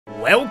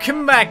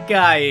Welcome back,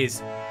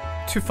 guys,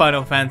 to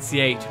Final Fantasy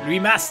VIII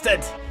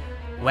Remastered,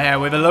 where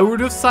with a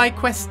load of side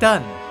quests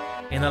done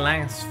in the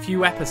last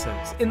few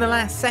episodes, in the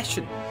last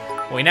session,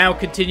 we now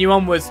continue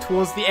onwards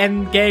towards the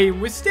end game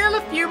with still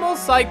a few more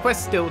side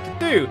quests still to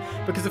do,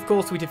 because of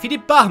course we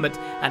defeated Bahamut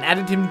and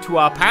added him to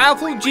our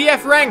powerful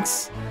GF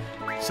ranks.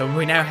 So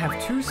we now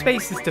have 2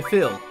 spaces to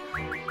fill.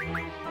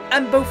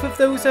 And both of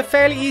those are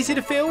fairly easy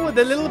to fill with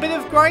a little bit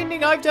of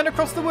grinding I've done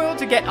across the world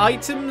to get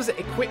items,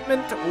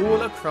 equipment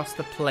all across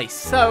the place.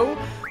 So,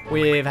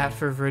 without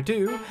further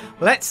ado,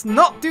 let's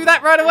not do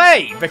that right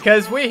away,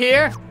 because we're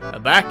here,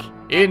 back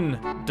in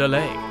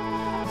Delay.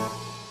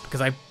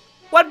 Because I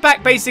won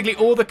back basically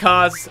all the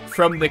cards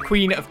from the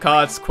Queen of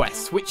Cards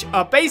quests, which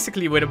are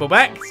basically winnable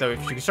back. So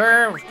if you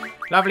serve,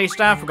 lovely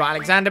stuff, we've got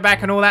Alexander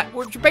back and all that,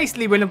 which are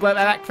basically winnable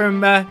back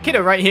from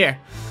Kiddo right here.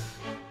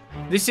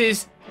 This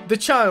is the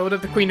child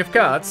of the Queen of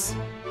Cards.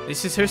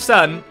 This is her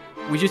son.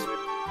 We just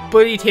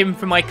bullied him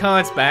for my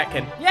cards back,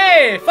 and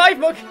yay, 5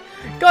 more,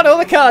 got all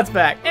the cards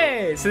back.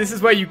 Yay! So this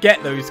is where you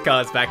get those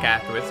cards back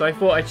afterwards. So I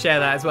thought I'd share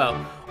that as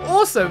well.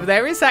 Also,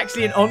 there is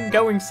actually an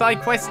ongoing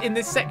side quest in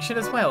this section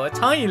as well, a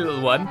tiny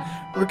little one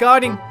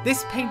regarding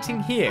this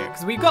painting here,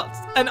 because we got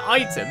an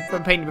item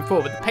from painting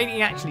before, but the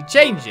painting actually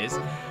changes.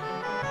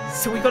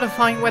 So we've got to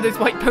find where those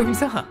white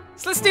bones are.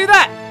 So let's do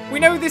that. We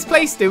know this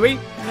place, do we?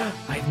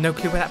 I have no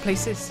clue where that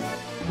place is.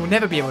 We'll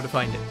never be able to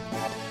find it.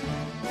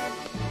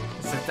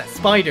 So that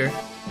spider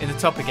in the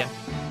top again.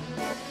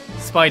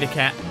 Spider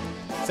cat.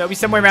 So it'll be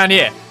somewhere around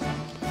here.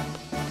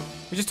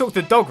 We just talked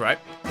to the dog, right?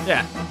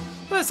 Yeah.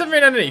 Well, there's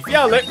something underneath.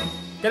 Yeah, look.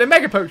 Get a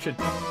mega potion.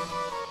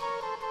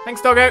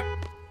 Thanks, doggo.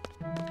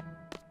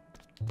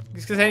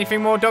 Just gonna say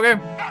anything more,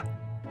 doggo?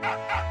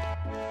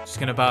 Just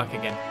gonna bark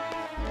again.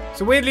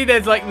 So weirdly,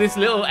 there's like this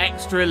little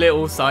extra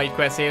little side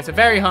quest here. It's a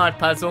very hard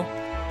puzzle.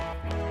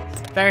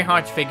 Very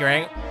hard to figure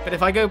out. But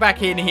if I go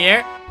back in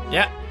here,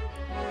 yeah.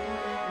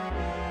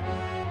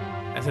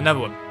 There's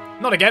another one.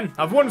 Not again.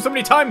 I've won so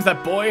many times,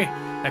 that boy.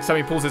 Next time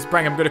he pulls his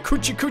brang, I'm going to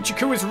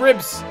coochie-coo his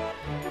ribs.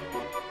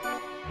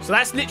 So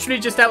that's literally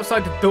just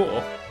outside the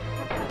door.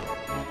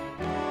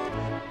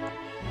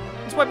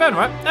 It's white bone,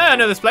 right? I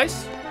know this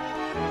place.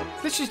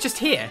 It's literally just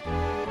here.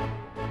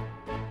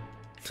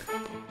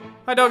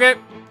 Hi, doggo.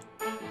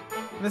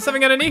 There's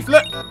something underneath.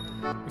 Look.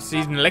 We see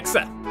an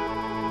elixir.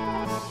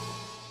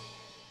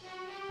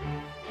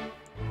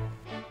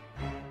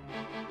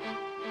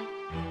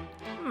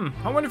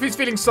 I wonder if he's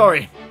feeling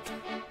sorry.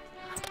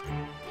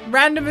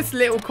 Randomest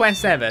little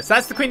quest ever. So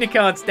that's the Queen of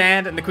Cards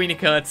dad and the Queen of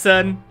Cards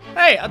son.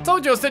 Hey, I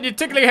told you I said you're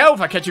tickling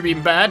health. I catch you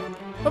being bad.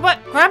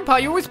 But Grandpa,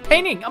 you're always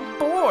painting. I'm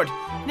bored.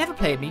 You never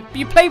played me, but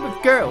you played with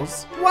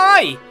girls.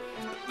 Why?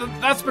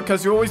 That's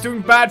because you're always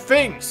doing bad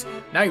things.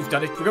 Now you've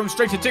done it. We're going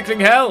straight to tickling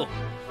hell.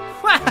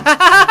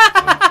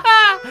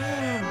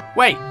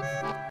 Wait.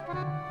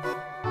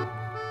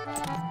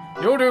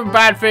 You're doing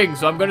bad things,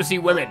 so I'm going to see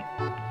women.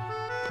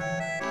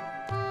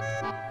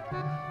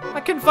 I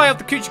couldn't fire off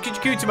the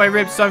coochie-coochie-coo to my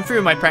ribs, so I'm through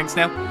with my pranks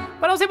now.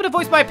 But I was able to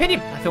voice my opinion.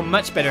 I feel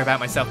much better about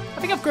myself.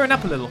 I think I've grown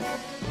up a little.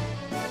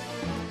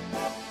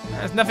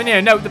 There's nothing here.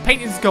 No, the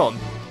painting's gone.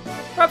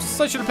 Perhaps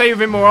I should play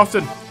with him more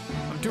often.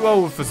 I'm too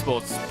old for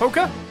sports.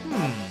 Poker?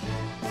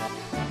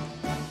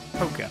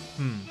 Poker.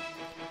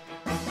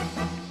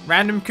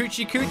 Random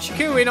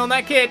coochie-coochie-coo in on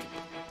that kid.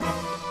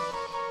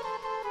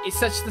 It's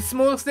such the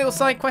smallest little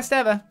side quest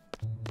ever.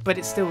 But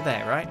it's still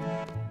there, right?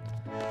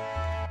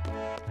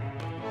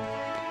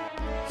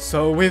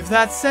 So with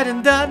that said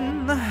and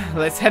done,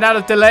 let's head out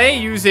of Delay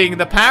using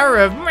the power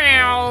of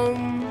meow.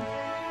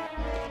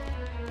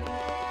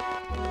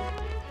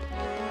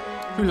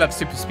 Who loves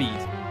super speed?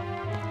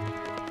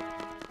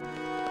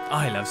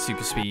 I love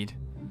super speed.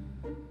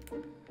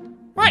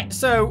 Right,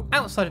 so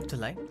outside of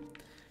Delay,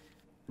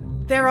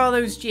 there are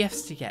those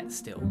GFs to get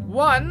still.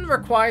 One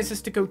requires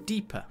us to go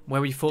deeper,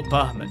 where we fought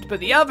Bahamut, but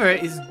the other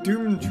is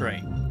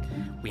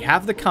Doomtrain. We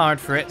have the card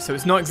for it, so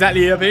it's not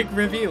exactly a big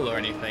reveal or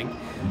anything.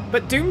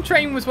 But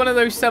Doomtrain was one of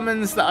those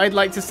summons that I'd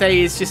like to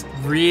say is just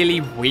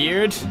really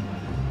weird.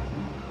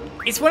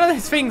 It's one of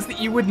those things that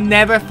you would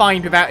never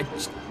find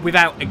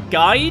without a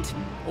guide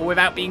or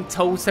without being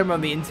told somewhere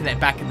on the internet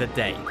back in the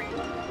day.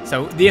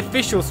 So the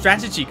official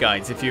strategy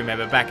guides, if you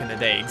remember back in the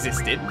day,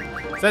 existed.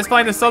 So let's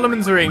find the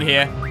Solomon's Ring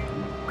here.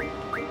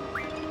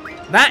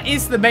 That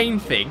is the main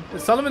thing. The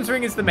Solomon's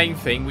Ring is the main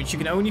thing, which you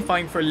can only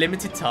find for a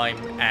limited time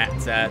at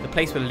the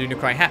place where the Lunar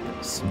Cry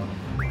happens.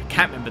 I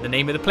can't remember the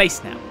name of the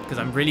place now, because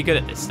I'm really good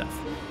at this stuff.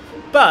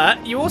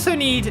 But you also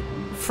need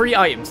 3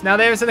 items. Now,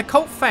 there's an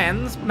Occult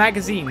Fans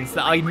magazines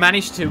that I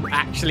managed to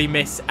actually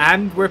miss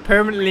and were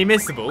permanently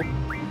missable.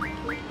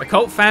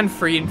 Occult Fan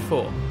 3 and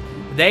 4.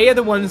 They are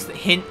the ones that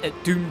hint at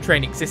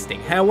Doomtrain existing.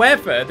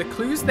 However, the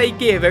clues they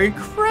give are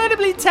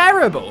incredibly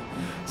terrible.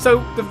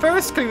 So, the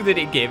first clue that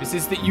it gives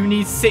is that you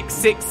need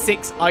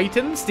 666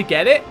 items to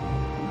get it.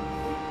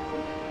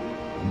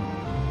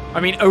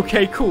 I mean,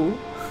 okay, cool.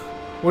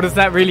 What does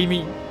that really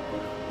mean?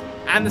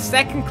 And the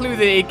second clue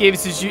that it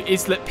gives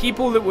is that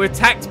people that were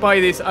attacked by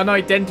this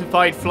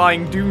unidentified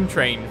flying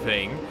Doomtrain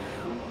thing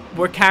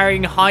we're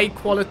carrying high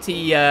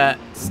quality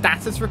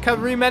status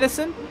recovery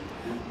medicine.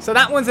 So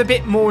that one's a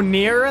bit more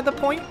nearer the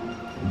point,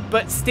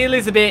 but still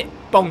is a bit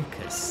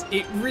bonkers.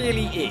 It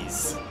really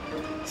is.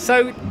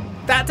 So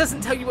that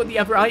doesn't tell you what the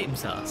other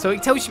items are. So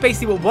it tells you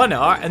basically what one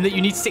are, and that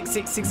you need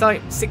 666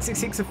 items.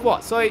 666 of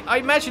what? So I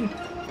imagine,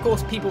 of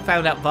course, people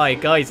found out via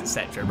guides,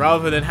 etc.,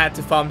 rather than had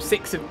to farm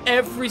 6 of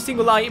every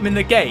single item in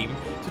the game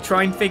to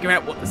try and figure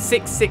out what the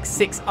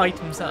 666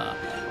 items are.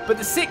 But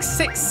the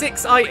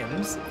 666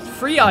 items,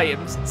 3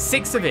 items,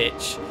 6 of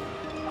each,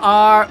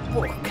 are...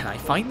 Well, can I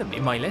find them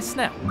in my list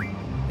now?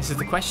 This is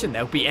the question.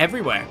 They'll be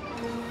everywhere.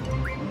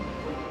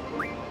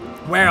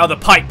 Where are the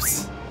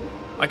pipes?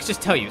 I could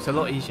just tell you, it's a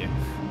lot easier.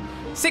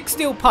 6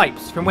 steel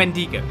pipes from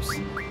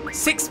Wendigos.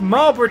 6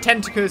 Marlborough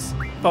tentacles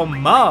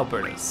from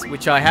Marlboroughs,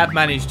 which I have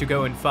managed to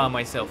go and farm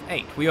myself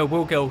 8. We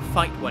will go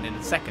fight one in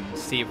a second to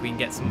see if we can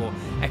get some more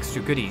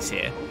extra goodies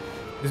here.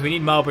 Because we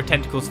need Marlborough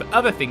tentacles for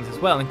other things as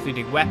well,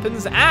 including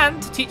weapons,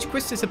 and to teach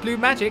Quistis a blue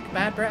magic,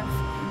 bad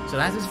breath. So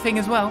that is a thing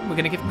as well. We're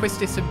going to give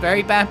Quistis some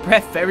very bad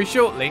breath very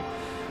shortly.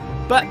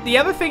 But the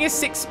other thing is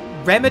 6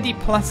 remedy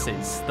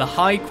pluses, the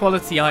high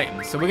quality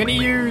items. So we're going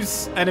to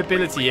use an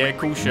ability here,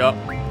 cool shop.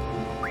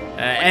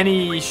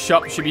 Any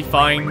shop should be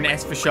fine.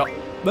 S for shop,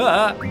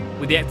 but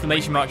with the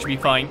exclamation mark should be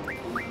fine.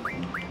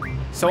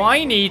 So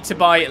I need to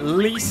buy at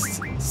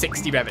least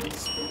 60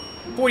 remedies.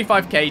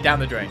 45k down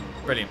the drain.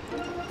 Brilliant.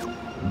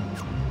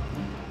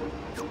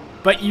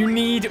 But you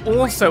need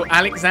also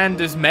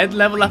Alexander's med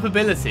level up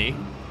ability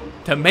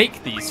to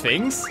make these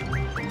things.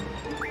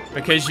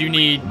 Because you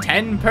need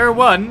 10 per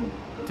one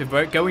to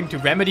go into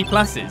remedy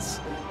pluses.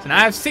 So now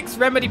I have 6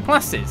 remedy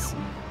pluses.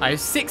 I have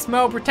 6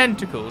 Marlborough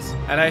tentacles.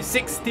 And I have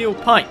 6 steel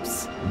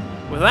pipes.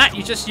 With that,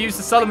 you just use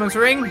the Solomon's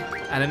ring.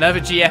 And another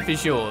GF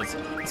is yours.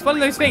 It's one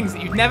of those things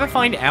that you'd never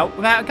find out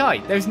without a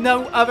guide. There's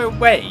no other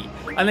way.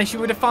 Unless you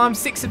would have farmed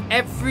 6 of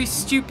every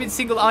stupid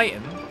single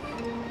item.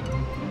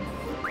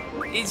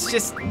 It's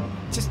just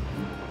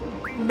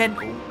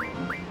mental.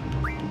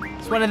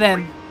 It's one of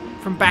them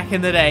from back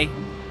in the day.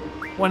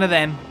 One of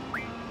them.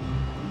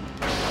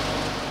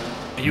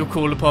 Are you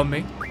call upon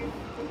me?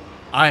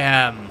 I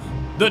am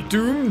the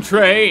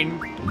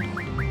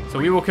Doomtrain. So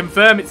we will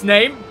confirm its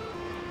name.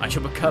 I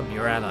shall become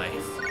your ally.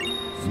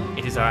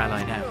 It is our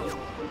ally now.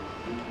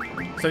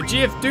 So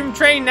GF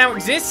Doomtrain now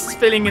exists,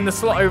 filling in the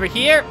slot over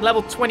here.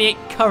 Level 28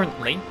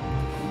 currently.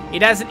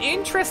 It has an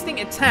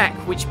interesting attack,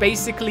 which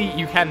basically,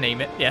 you can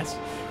name it, yes,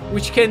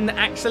 which can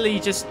actually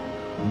just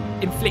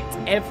inflict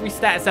every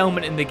status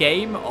element in the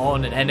game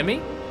on an enemy,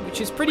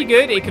 which is pretty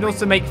good. It can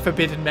also make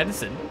forbidden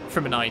medicine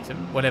from an item,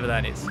 whatever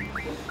that is.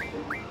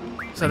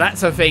 So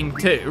that's a thing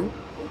too.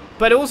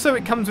 But also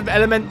it comes with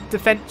element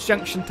defense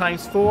junction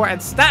times 4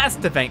 and status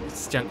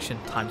defense junction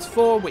times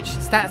 4, which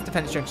status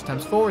defense junction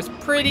times 4 is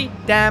pretty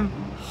damn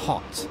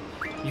hot,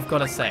 you've got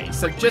to say.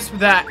 So just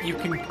with that, you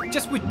can,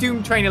 just with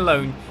Doomtrain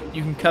alone,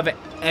 you can cover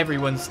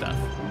everyone's stuff.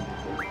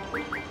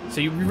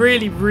 So you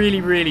really,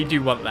 really, really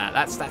do want that.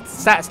 That's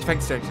status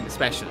defense junction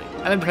especially.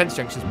 Element defense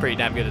junction is pretty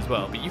damn good as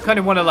well. But you kind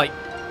of want to like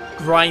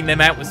grind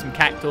them out with some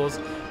cactuars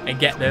and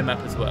get them up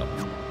as well.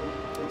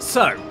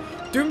 So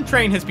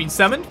Doomtrain has been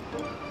summoned.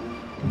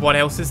 What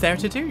else is there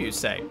to do, you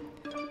say?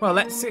 Well,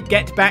 let's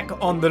get back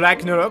on the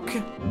Ragnarok.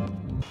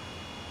 And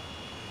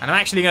I'm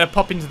actually going to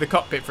pop into the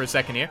cockpit for a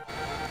second here.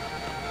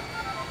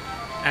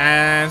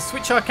 And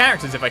switch our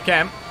characters if I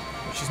can.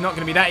 Which is not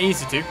going to be that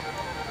easy to.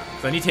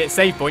 So I need to hit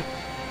save point.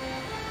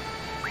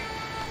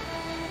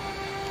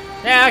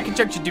 Yeah, I can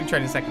junction Doomtrain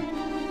in a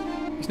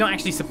second. He's not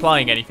actually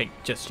supplying anything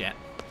just yet.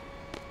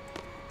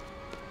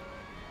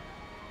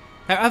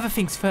 There are other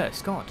things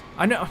first, God.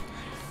 I know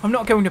I'm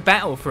not going to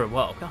battle for a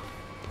while. God.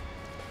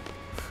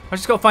 I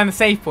just got to find the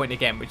save point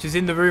again, which is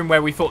in the room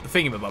where we fought the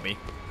thingamabobby.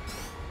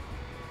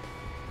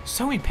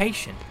 So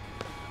impatient.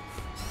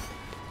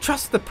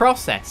 Trust the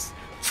process.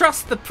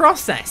 Trust the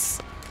process.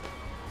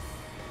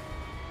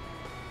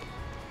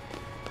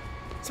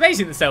 It's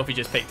amazing that Selfie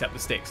just picked up the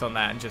sticks on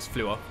that and just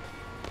flew off.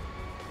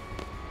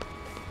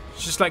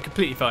 It's just like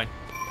completely fine.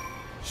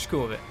 Just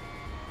cool with it.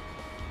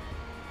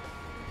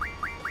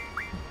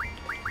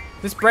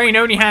 This brain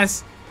only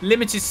has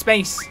limited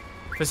space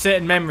for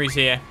certain memories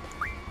here.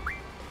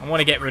 I want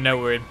to get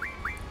Rinoa in.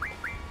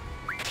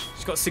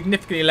 She's got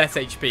significantly less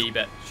HP,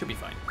 but should be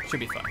fine. Should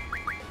be fine.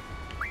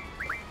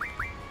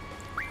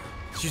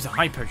 Let's use a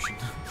high potion.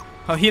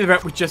 I'll heal her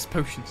up with just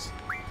potions.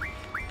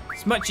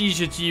 It's much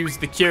easier to use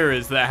the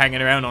cures that are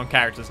hanging around on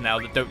characters now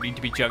that don't need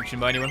to be junctioned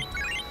by anyone.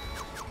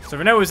 So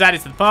Rinoa was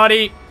added to the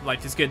party.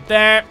 Life is good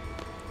there.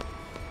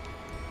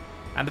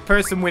 And the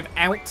person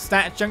without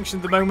status junction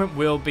at the moment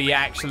will be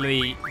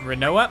actually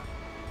Rinoa.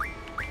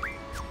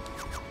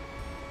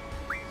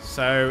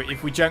 So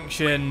if we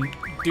junction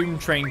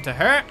Doomtrain to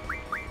her,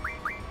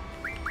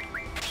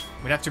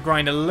 we'd have to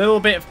grind a little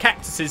bit of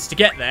cactuses to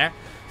get there.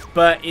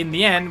 But in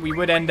the end, we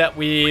would end up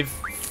with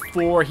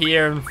 4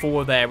 here and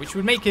 4 there, which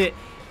would make it...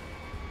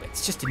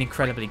 It's just an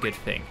incredibly good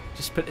thing.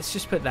 Let's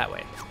just put it that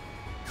way.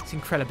 It's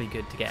incredibly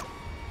good to get.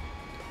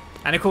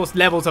 And of course,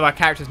 levels of our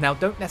characters now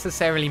don't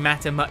necessarily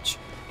matter much,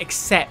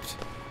 except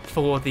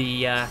for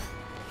the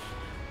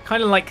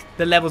kind of like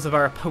the levels of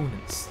our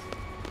opponents.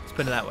 Let's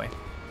put it that way.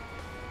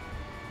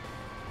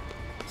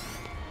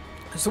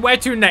 So where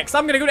to next?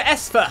 I'm going to go to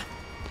Esper.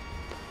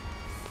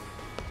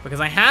 Because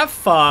I have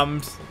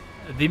farmed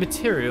the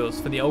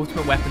materials for the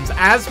ultimate weapons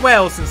as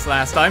well since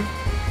last time.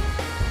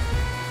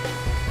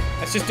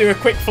 Let's just do a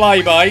quick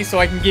flyby so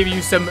I can give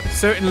you some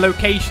certain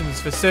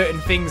locations for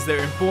certain things that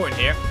are important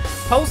here.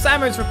 Pulse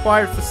ammo is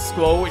required for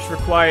Squall, which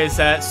requires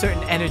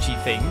certain energy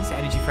things,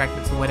 energy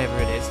fragments or whatever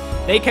it is.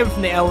 They come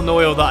from the El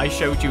Noil that I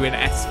showed you in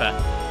Esper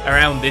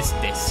around this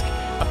disc.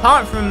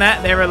 Apart from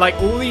that, there are like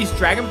all these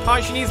dragon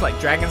parts you need, like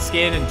dragon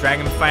skin and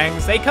dragon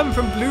fangs. They come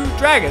from blue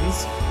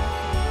dragons,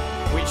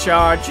 which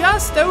are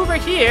just over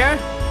here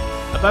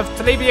above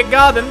Talibia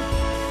Garden.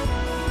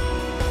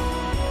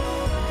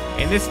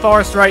 In this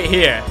forest right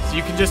here. So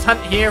you can just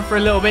hunt here for a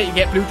little bit, you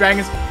get blue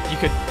dragons. You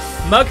could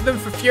mug them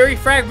for fury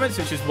fragments,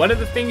 which is one of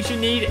the things you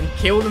need, and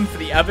kill them for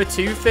the other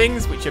two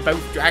things, which are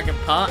both dragon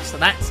parts. So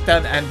that's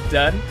done and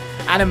done.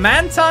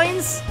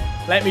 Adamantines,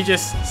 let me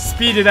just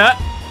speed it up.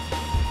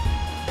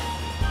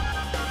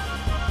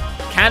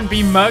 Can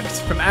be mugged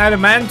from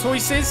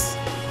adamantoises,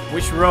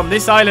 which were on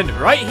this island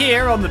right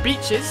here on the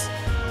beaches.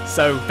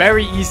 So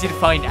very easy to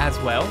find as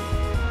well.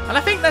 And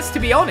I think that's, to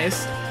be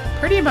honest,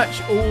 pretty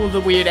much all the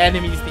weird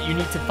enemies that you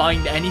need to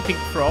find anything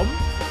from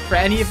for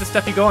any of the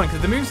stuff you go on,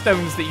 because the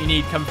moonstones that you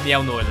need come from the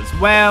El Noil as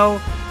well.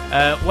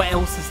 What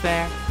else is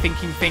there?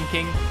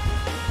 Thinking.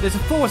 There's a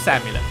force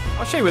amulet.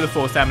 I'll show you where the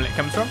force amulet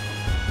comes from.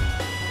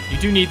 You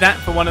do need that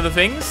for one of the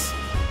things.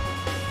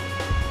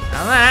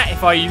 And that,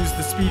 if I use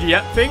the speedy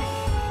up thing,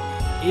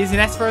 is in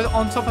Esper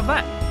on top of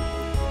that.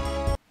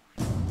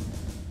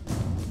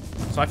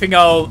 So I think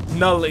I'll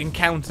null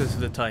encounters for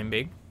the time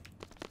being.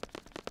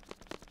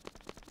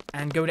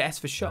 And go to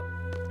Esper's shop.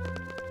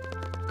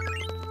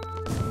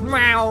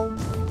 Wow.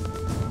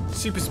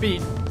 Super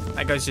speed.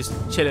 That guy's just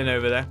chilling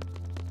over there.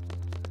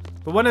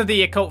 But one of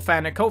the Occult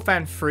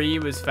Fan 3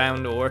 was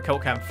found, or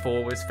Occult Fan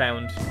 4 was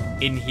found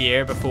in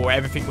here before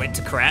everything went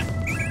to crap.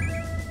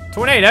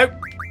 Tornado.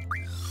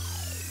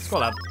 It's got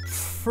to have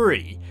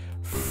three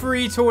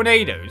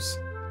tornadoes.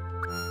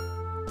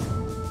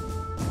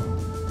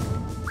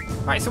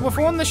 Right, so if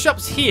we're on the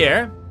shops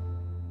here,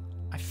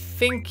 I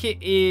think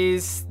it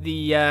is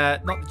the,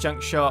 not the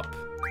junk shop,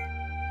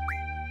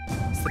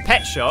 it's the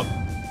pet shop.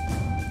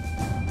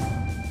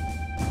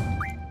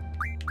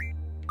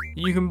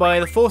 You can buy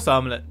the force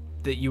armlet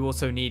that you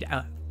also need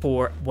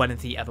for one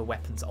of the other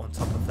weapons on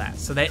top of that.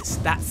 So that's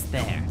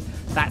there.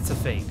 That's a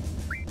thing.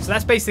 So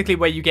that's basically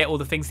where you get all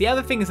the things. The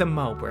other thing is a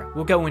Marlborough.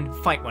 We'll go and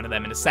fight one of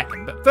them in a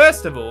second. But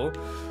first of all,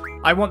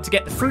 I want to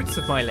get the fruits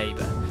of my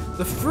labor.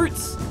 The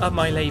fruits of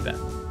my labor.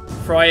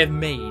 For I have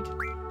made.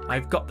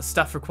 I've got the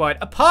stuff required.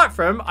 Apart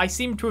from, I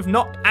seem to have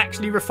not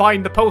actually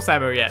refined the pulse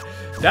ammo yet.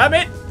 Damn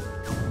it!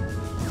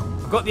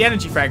 I've got the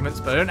energy fragments,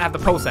 but I don't have the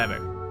pulse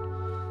ammo.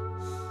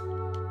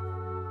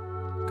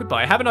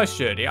 Goodbye. Have a nice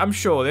journey. I'm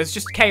sure there's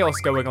just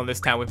chaos going on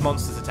this town with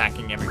monsters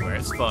attacking everywhere.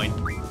 It's fine.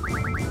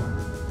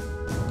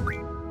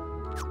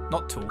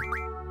 Not tool.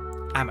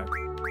 Ammo.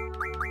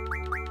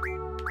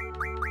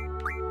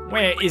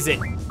 Where is it?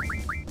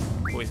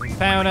 Poison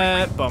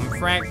powder, bomb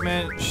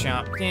fragment,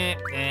 sharp.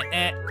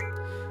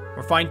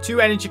 We'll find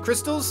 2 energy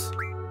crystals.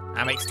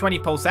 That makes 20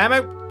 pulse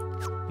ammo,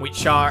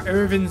 which are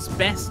Irvin's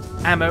best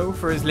ammo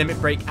for his limit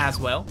break as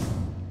well.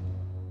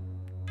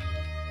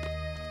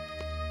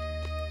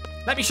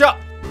 Let me shot.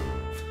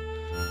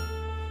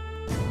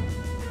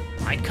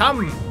 I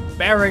come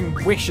bearing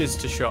wishes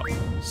to shop,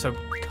 so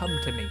come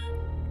to me.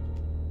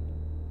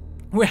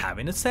 We're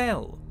having a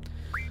sale.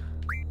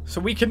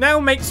 So we can now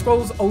make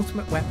Squall's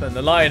ultimate weapon,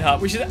 the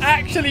Lionheart, which is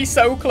actually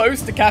so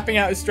close to capping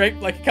out his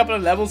strength, like a couple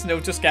of levels and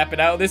he'll just cap it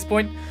out at this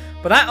point.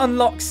 But that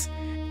unlocks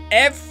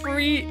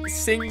every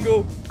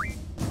single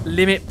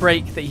limit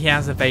break that he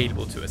has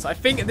available to us. I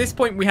think at this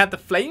point we had the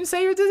Flame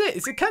Saver, does it?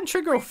 Is it Cut and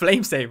Trigger or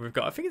Flame Saver we've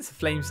got? I think it's the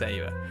Flame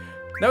Saver.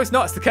 No, it's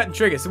not. It's the Cut and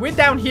Trigger. So we're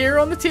down here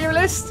on the tier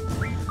list.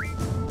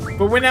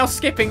 But we're now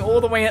skipping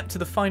all the way up to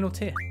the final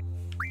tier.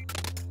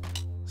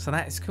 So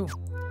that is cool.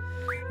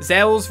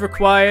 Zell's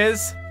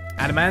requires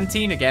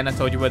adamantine. Again, I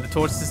told you where the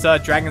tortoises are.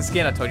 Dragon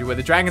skin. I told you where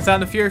the dragons are.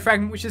 And the fury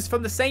fragment, which is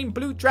from the same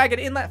blue dragon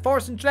in that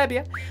forest in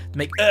Trebia, to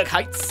make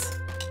Urkhites.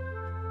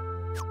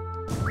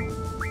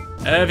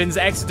 Irvin's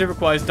Exeter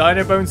requires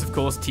dino bones, of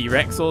course,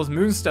 T-Rexals,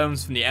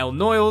 moonstones from the El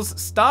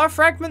Noils, star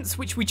fragments,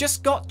 which we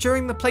just got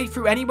during the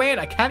playthrough anyway,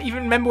 and I can't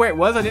even remember where it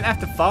was. I didn't have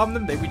to farm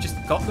them, we just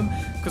got them,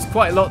 because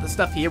quite a lot of the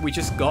stuff here we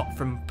just got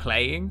from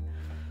playing.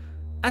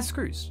 And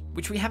screws,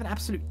 which we have an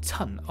absolute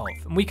ton of,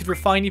 and we could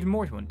refine even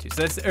more if we want to.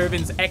 So that's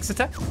Irvin's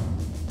Exeter.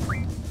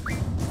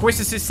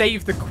 Voices to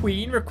Save the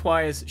Queen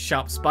requires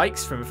sharp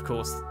spikes from, of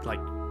course, like,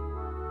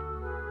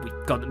 we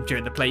got them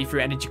during the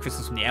playthrough. Energy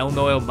crystals from the El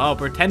Noil,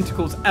 Marlborough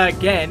tentacles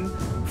again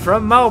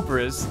from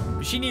Marlborough's.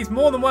 But she needs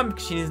more than one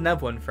because she needs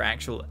another one for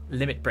actual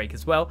limit break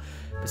as well.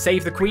 But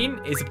Save the Queen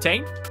is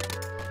obtained.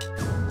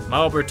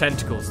 Marlborough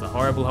tentacles, the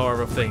horrible,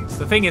 horrible things.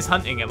 The thing is,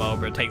 hunting a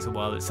Marlborough takes a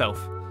while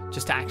itself,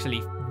 just to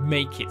actually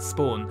make it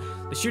spawn.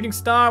 The shooting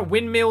star,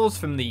 windmills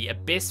from the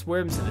abyss,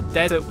 worms in the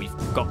desert, we've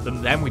got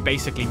them then. We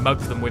basically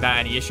mugged them without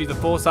any issue. The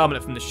force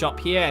armlet from the shop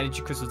here,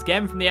 energy crystals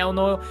again from the Eln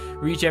oil,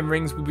 regen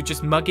rings we were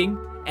just mugging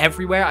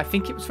everywhere. I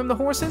think it was from the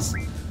horses.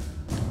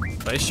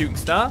 But a shooting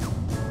star.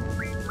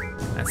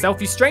 And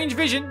selfie strange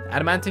vision,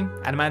 adamantine,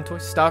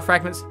 adamantoid, star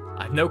fragments,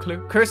 I have no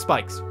clue. Curse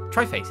spikes,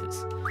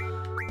 trifaces.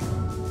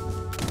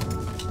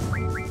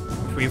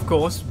 We of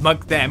course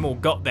mugged them or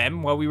got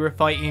them while we were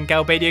fighting in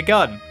Galbadian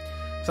Garden.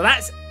 So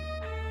that's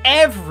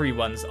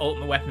everyone's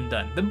ultimate weapon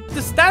done.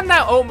 The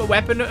standout ultimate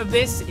weapon of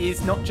this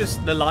is not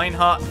just the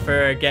Leonhart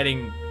for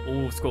getting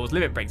all Squall's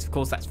limit breaks. Of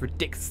course, that's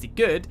ridiculously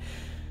good.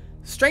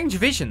 Strange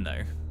vision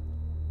though,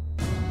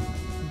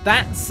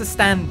 that's a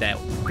standout,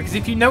 because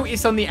if you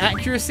notice on the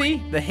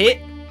accuracy, the hit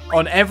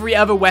on every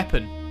other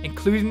weapon,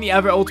 including the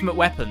other ultimate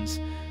weapons,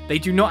 they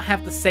do not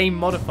have the same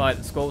modifier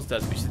that Squall's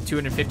does, which is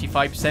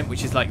 255%,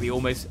 which is like the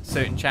almost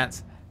certain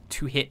chance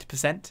to hit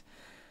percent.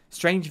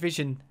 Strange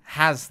vision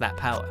has that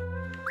power.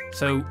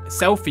 So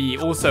Selfie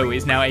also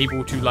is now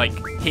able to like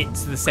hit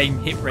the same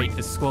hit rate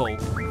as Squall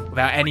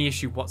without any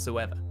issue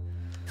whatsoever.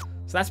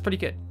 So that's pretty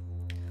good.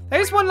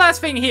 There's one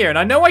last thing here, and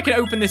I know I can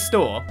open this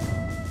door.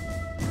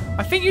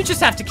 I think you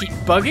just have to keep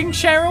bugging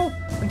Cheryl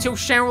until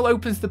Cheryl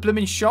opens the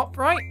blooming shop,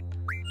 right?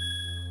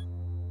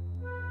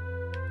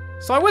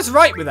 So I was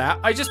right with that.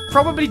 I just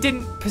probably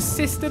didn't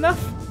persist enough.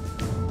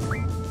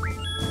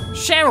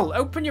 Cheryl,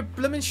 open your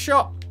blooming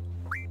shop.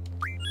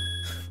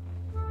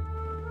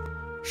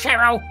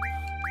 Cheryl!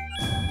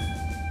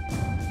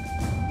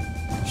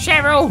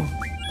 Cheryl!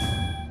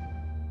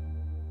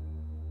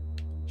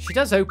 She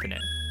does open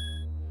it.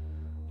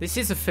 This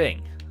is a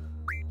thing.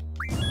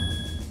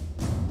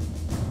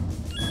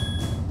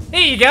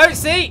 Here you go,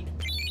 see?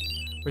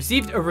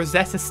 Received a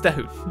Rosetta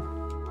Stone.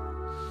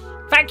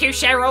 Thank you,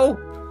 Cheryl!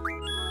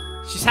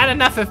 She's had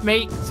enough of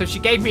me, so she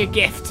gave me a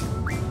gift.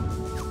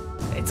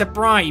 It's a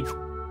bribe.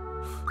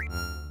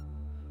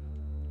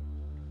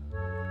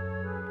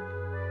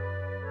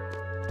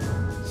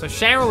 So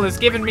Cheryl has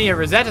given me a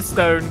Rosetta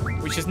Stone,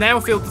 which has now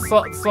filled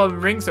the slot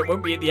ring, so it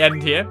won't be at the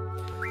end here.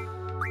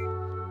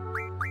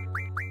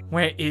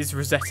 Where is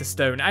Rosetta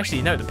Stone?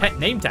 Actually, no, the pet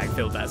name tag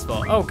filled that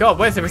spot. Oh god,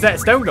 where's the Rosetta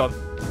Stone gone?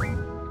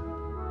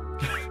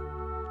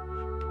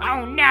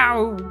 Oh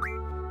no!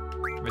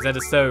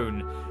 Rosetta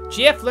Stone.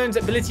 GF learns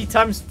ability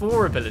times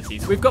 4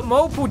 abilities. We've got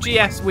multiple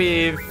GFs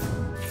with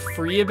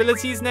 3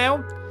 abilities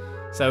now.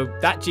 So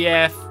that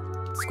GF,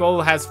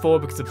 Squall has 4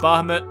 because of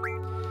Bahamut,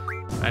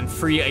 and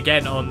 3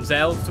 again on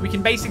Zell. So we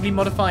can basically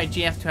modify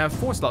GF to have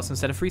 4 slots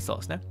instead of 3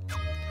 slots now.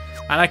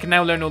 And I can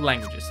now learn all the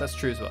languages. That's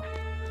true as well.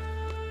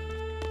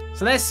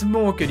 So there's some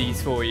more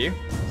goodies for you.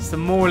 Some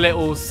more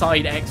little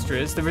side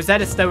extras. The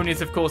Rosetta Stone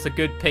is, of course, a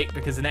good pick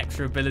because an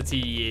extra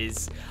ability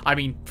is... I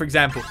mean, for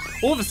example,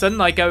 all of a sudden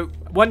I go...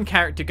 One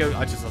character goes...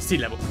 I just lost sea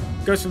level.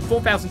 Goes from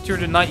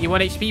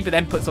 4,291 HP, but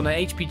then puts on an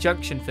HP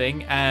junction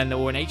thing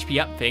or an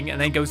HP up thing, and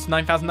then goes to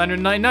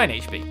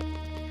 9,999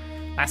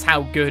 HP. That's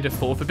how good a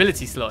 4th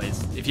ability slot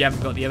is, if you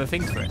haven't got the other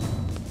things for it.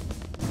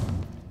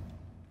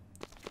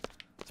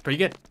 It's pretty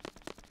good.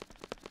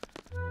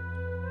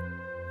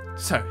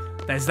 So...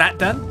 there's that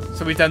done.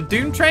 So we've done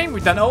Doomtrain,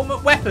 we've done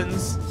ultimate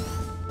weapons,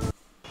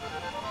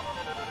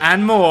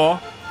 and more.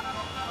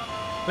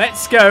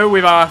 Let's go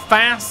with our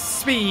fast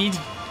speed.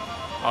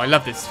 Oh, I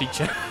love this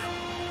feature.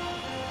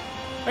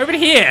 Over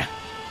here.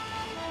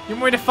 You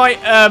want me to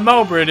fight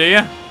Marlborough, do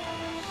you?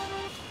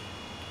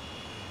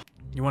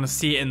 You want to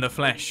see it in the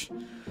flesh?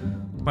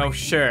 Well,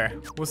 sure.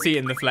 We'll see it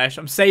in the flesh.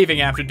 I'm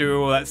saving after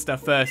doing all that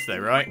stuff first, though,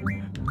 right?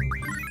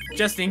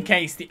 Just in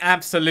case the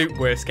absolute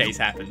worst case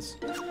happens.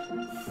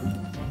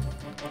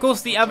 Of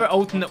course, the other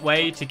alternate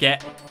way to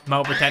get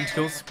Marlborough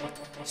tentacles.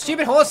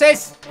 Stupid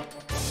horses!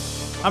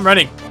 I'm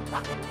running.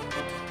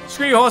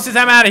 Screw you horses,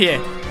 I'm out of here.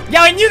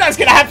 Yeah, I knew that was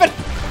gonna happen!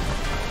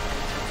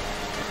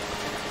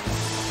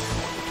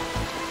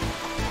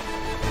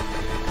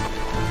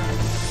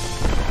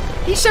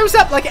 He shows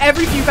up like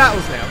every few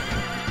battles now.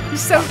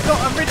 He's so got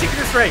a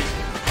ridiculous rate.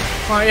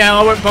 Oh yeah,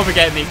 I won't bother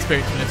getting the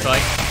experience from this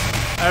fight.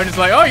 Aaron is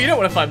like, oh, you don't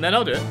want to fight him then,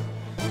 I'll do it.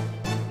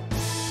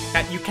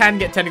 And you can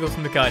get tentacles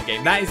from the card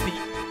game. That is the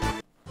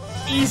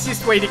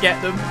easiest way to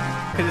get them,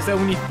 because it's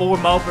only 4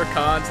 Marlborough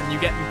cards and you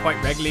get them quite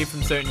regularly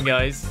from certain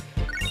guys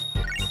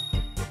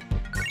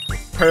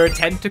per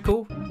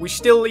tentacle, which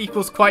still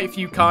equals quite a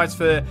few cards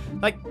for,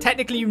 like,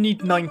 technically you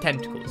need 9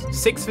 tentacles.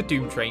 6 for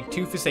Doomtrain,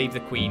 2 for Save the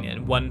Queen,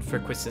 and 1 for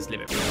Quista's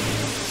Limit.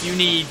 You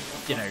need,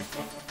 you know,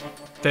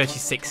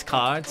 36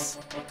 cards,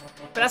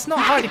 but that's not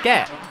hard to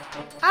get.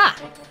 Ah,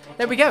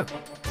 there we go.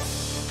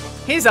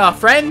 Here's our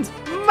friend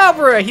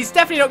Marlborough. He's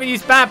definitely not going to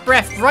use Bad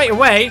Breath right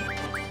away.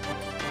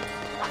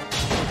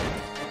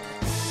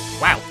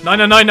 Wow,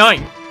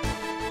 9999.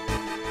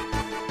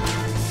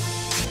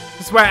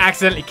 This is where I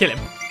accidentally kill him.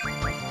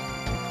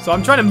 So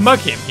I'm trying to mug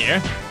him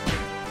here.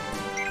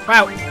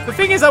 Wow, the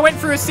thing is I went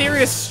through a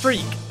serious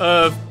streak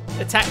of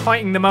attack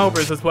fighting the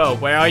Marlboroughs as well,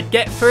 where I'd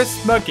get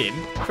first mug in,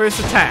 first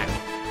attack,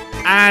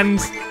 and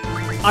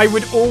I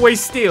would always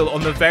steal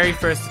on the very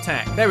first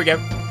attack. There we go.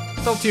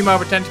 Sold 2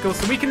 Marble Tentacles.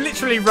 So we can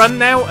literally run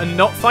now and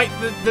not fight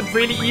the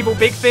really evil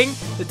big thing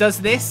that does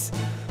this.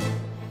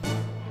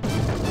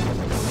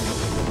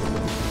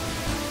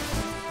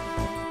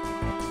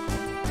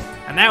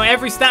 And now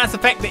every status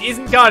effect that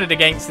isn't guarded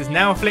against is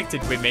now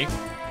afflicted with me.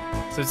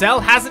 So Zell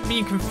hasn't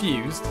been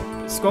confused,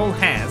 but Squall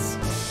has.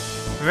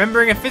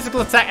 Remembering a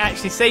physical attack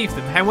actually saves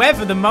them.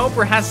 However, the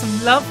Marlborough has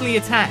some lovely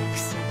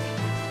attacks.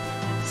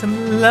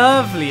 Some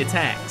lovely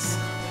attacks.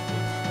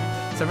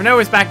 So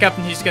Rinoa's back up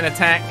and he's going to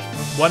attack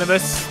one of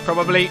us,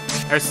 probably.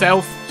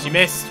 Herself. She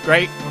missed.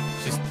 Great.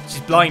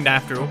 She's blind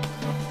after all.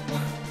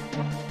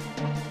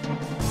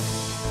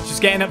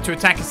 She's getting up to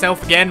attack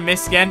herself again.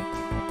 Miss again.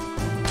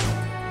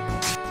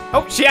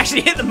 Oh, she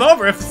actually hit the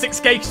Marlborough for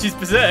 6k because she's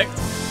berserked.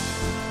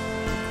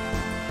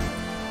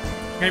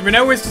 Okay,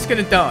 Rinoa's just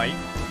going to die.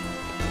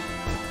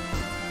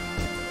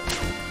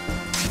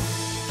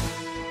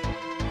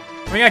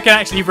 I think I can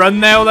actually run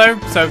now, though,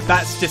 so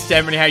that's just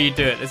generally how you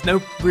do it. There's no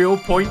real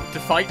point to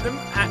fight them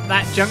at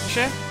that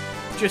juncture.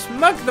 Just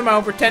mug the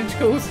Marlborough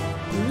Tentacles,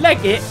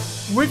 leg it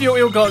with your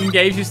ill-gotten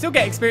gaze. You still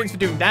get experience for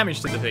doing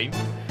damage to the thing.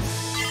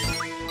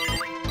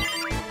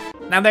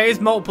 Now, there is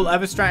multiple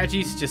other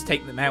strategies to just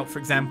take them out. For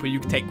example, you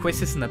can take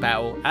Quistis in the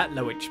battle at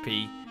low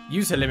HP,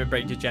 use her Limit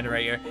Break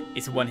Generator.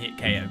 It's a one-hit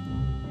KO.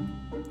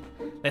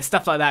 There's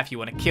stuff like that if you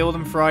want to kill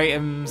them for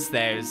items.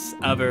 There's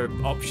other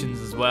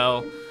options as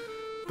well.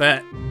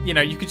 But, you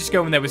know, you could just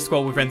go in there with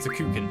Squall with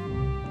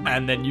Renzokuken,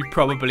 and then you'd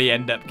probably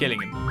end up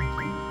killing him.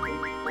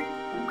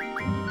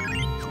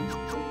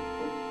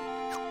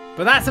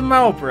 But that's a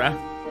Marlborough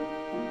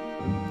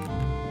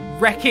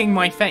wrecking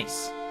my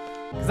face.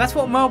 Because that's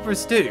what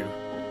Marlboroughs do.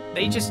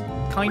 They just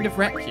kind of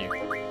wreck you.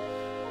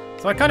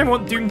 So I kind of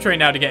want Doomtrain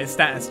now to get his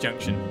status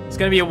junction. It's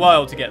going to be a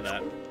while to get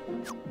that.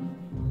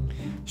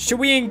 Should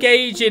we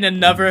engage in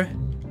another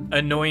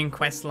annoying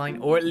questline?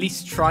 Or at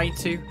least try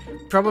to?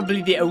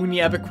 Probably the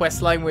only other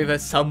questline with a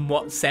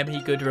somewhat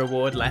semi-good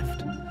reward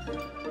left.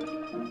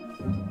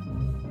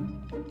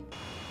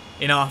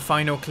 In our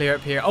final clear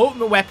up here.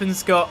 Ultimate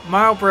weapons got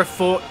Marlborough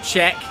Fort,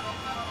 check.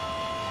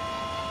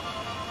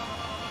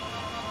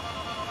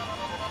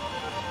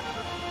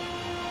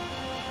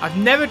 I've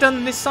never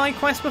done this side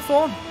quest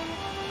before.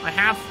 I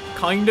have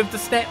kind of the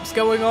steps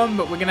going on,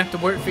 but we're going to have to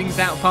work things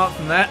out apart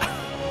from that.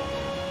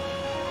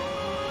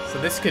 So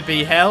this could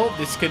be hell,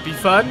 this could be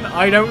fun,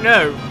 I don't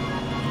know.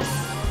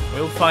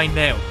 We'll find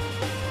out.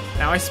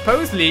 Now I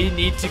supposedly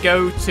need to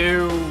go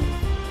to...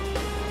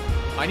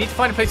 I need to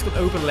find a place called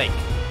Obel Lake.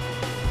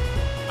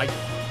 I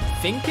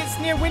think it's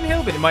near Wind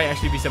Hill, but it might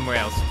actually be somewhere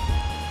else.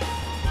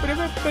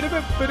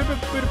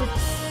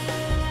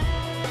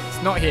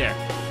 It's not here.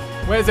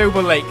 Where's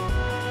Obel Lake?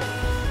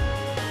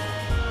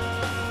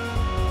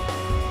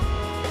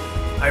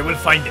 I will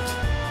find it.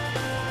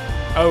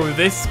 Oh,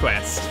 this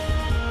quest.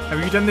 Have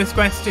you done this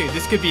quest too?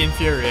 This could be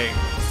infuriating.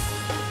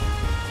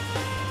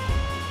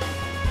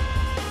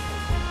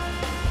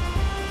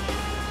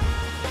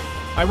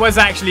 I was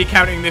actually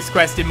counting this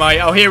quest in my...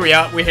 Oh, here we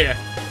are. We're here.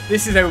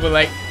 This is Obel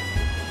Lake.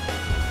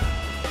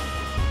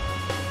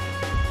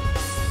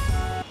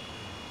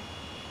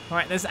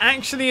 Alright, there's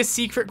actually a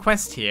secret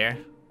quest here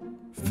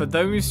for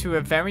those who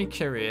are very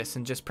curious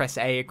and just press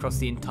A across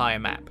the entire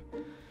map.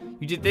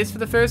 You did this for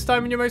the first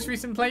time in your most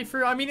recent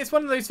playthrough? I mean, it's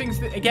one of those things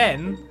that,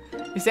 again,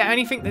 is there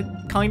anything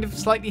that kind of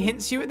slightly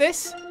hints you at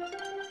this?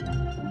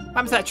 What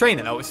happens to that train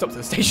then? Oh, it stopped at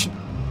the station.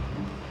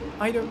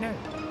 I don't know.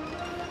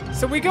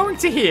 So we're going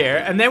to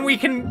here, and then we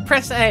can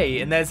press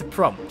A, and there's a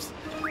prompt.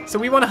 So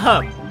we want to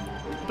hum.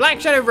 Black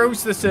shadow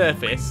rose to the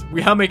surface.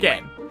 We hum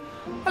again.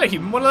 Hello,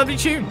 human. What a lovely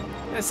tune.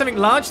 There's something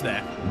large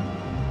there.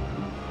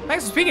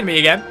 Thanks for speaking to me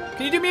again.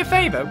 Can you do me a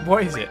favour?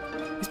 What is it?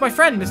 It's my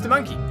friend, Mr.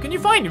 Monkey. Can you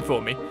find him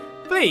for me?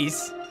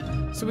 Please?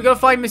 So we gotta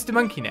find Mr.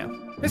 Monkey now.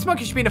 Mr.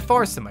 Monkey should be in a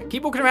forest somewhere.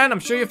 Keep walking around, I'm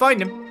sure you'll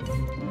find him.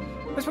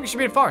 Mr. Monkey should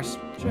be in a forest.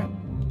 Sure.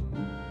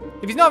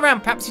 If he's not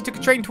around, perhaps he took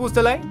a train towards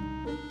the lake?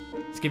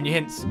 It's giving you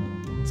hints.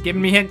 It's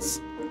giving me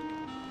hints.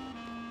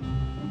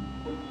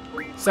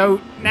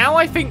 So now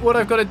I think what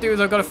I've got to do is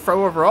I've got to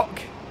throw a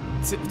rock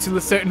till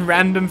a certain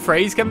random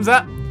phrase comes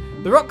up.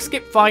 The rock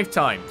skipped 5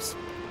 times.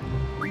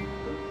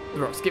 The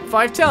rock skipped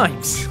 5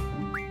 times.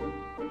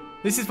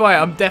 This is why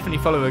I'm definitely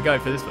following a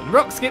guide for this one. The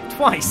rock skipped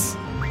twice.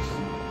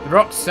 The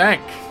rock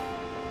sank.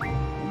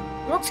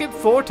 The rock skipped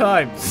 4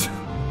 times.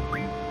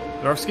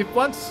 The rock skipped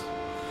once.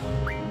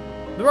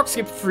 The rock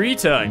skipped 3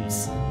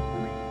 times.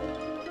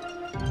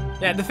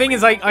 Yeah, the thing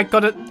is, I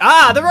got it.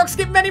 Ah, the rock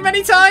skipped many,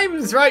 many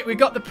times. Right, we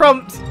got the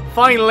prompt.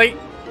 Finally.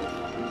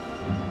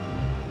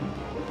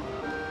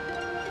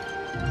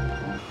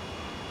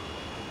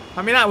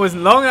 I mean, that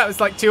wasn't long. That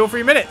was like 2 or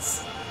 3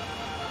 minutes.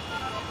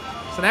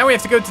 So now we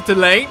have to go to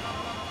delay.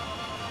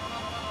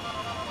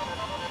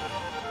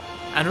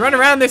 And run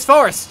around this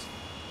forest.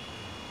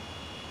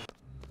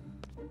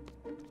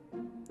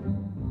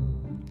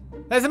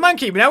 There's a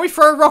monkey, but now we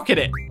throw a rock at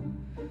it.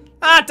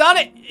 Ah, darn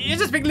it! You're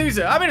just a big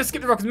loser. I'm gonna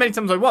skip the rock as many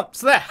times as I want.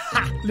 So there.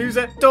 Ha!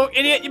 Loser. Dog.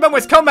 Idiot. Your mum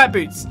wears combat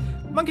boots.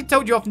 Monkey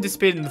told you often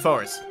disappeared in the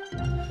forest.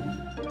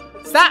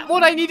 Is that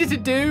what I needed to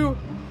do?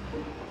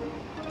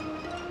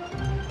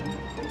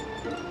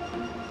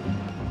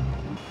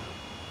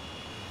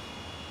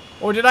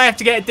 Or did I have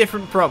to get a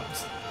different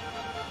prompt?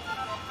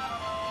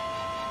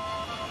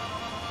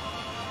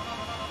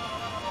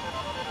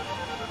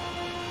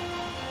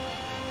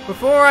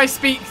 Before I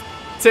speak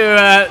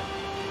to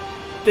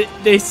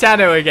the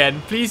shadow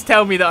again, please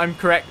tell me that I'm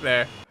correct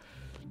there.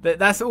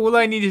 That's all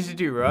I needed to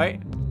do,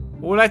 right?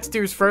 All I had to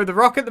do is throw the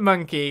rock at the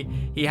monkey,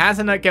 he has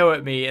a nut go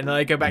at me, and then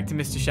I go back to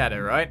Mr.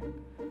 Shadow, right?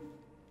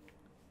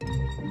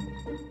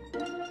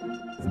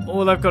 That's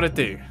all I've got to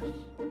do.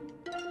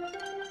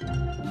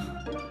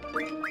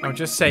 I'll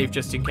just save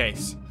just in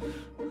case.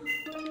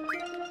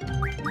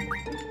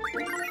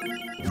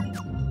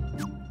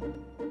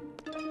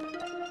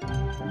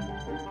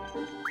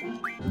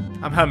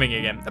 I'm humming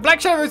again. The Black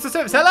Shadow is the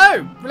service.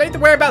 Hello! Relate the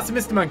whereabouts of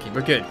Mr. Monkey.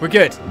 We're good. We're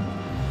good.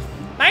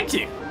 Thank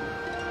you.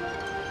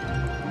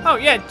 Oh,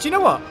 yeah. Do you know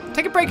what?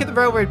 Take a break at the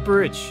railroad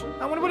bridge.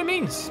 I wonder what it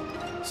means.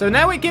 So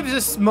now it gives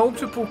us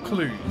multiple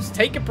clues.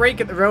 Take a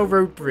break at the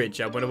railroad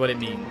bridge. I wonder what it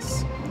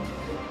means.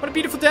 What a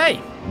beautiful day.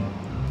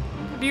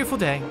 What a beautiful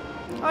day.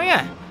 Oh,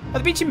 yeah. At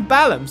the beach in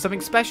Balam,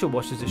 something special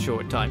washes ashore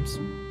at times.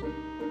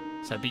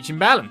 So, beach in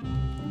Balam.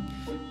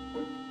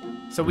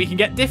 So we can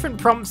get different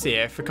prompts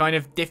here for kind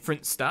of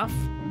different stuff.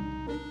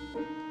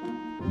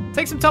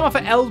 Take some time off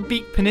at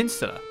Elbeek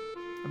Peninsula.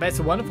 I bet it's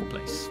a wonderful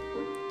place.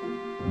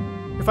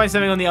 You'll find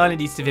something on the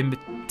island east of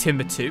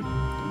Timbuktu.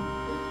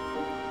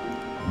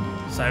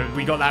 So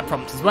we got that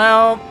prompt as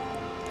well.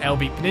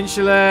 Elbeek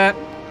Peninsula.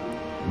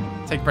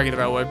 Take a break at the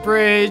railroad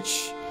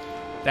bridge.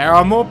 There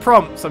are more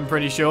prompts, I'm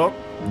pretty sure.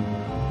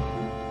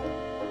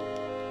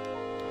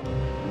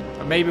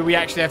 But maybe we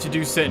actually have to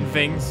do certain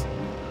things.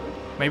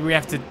 Maybe we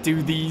have to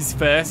do these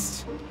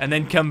first and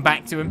then come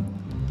back to him.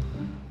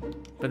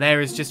 But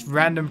there is just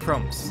random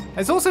prompts.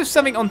 There's also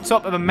something on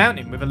top of a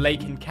mountain with a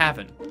lake and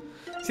cavern.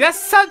 See, that's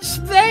such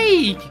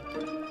vague!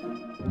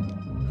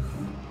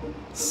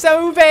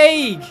 So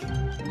vague!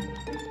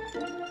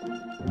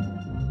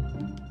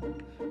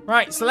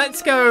 Right, so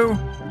let's go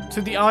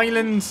to the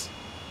island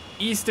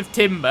east of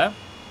Timber,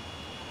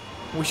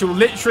 which will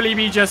literally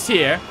be just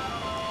here.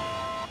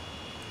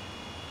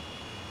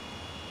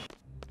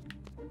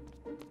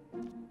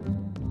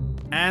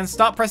 And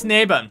start pressing the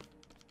A button.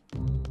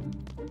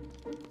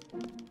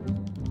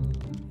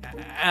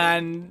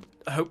 And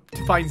hope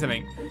to find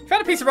something. You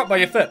found a piece of rock by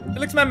your foot. It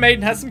looks man-made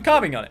and has some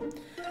carving on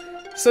it.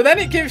 So then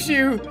it gives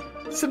you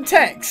some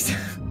text.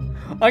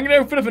 I'm going to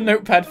open up a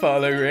notepad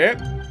file over here.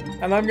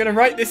 And I'm going to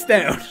write this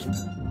down.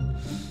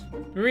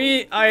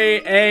 R-E-A-I-D-R.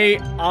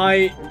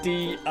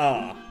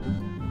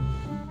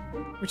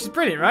 Which is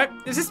brilliant, right?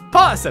 Is this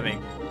part of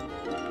something?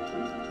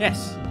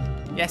 Yes.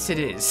 Yes, it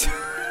is.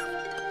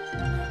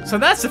 So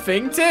that's a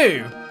thing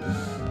too.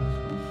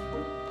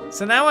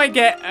 So now I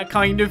get a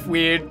kind of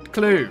weird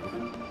clue.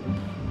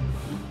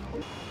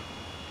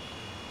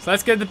 So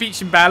let's go to the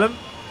beach in Balam.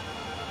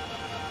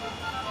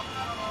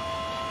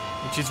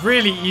 Which is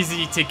really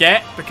easy to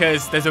get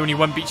because there's only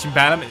one beach in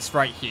Balam. It's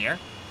right here.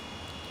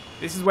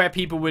 This is where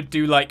people would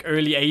do like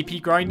early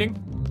AP grinding.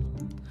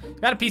 You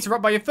had a piece of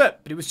rock by your foot,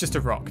 but it was just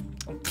a rock.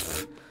 Oh,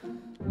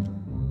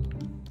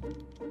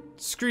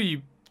 screw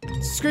you.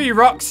 Screw you,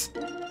 rocks.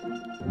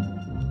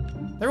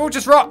 They're all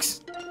just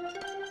rocks.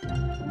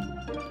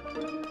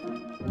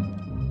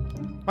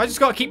 I just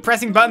gotta keep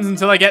pressing buttons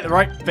until I get the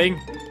right thing.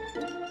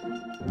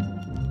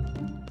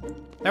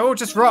 They're all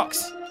just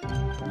rocks.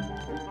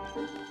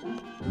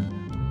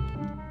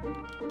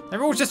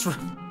 They're all just...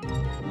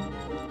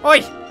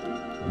 Oi!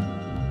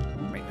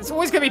 Wait, there's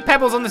always gonna be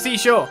pebbles on the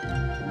seashore.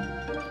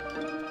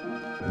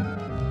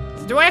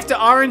 So do I have to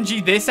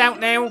RNG this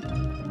out now?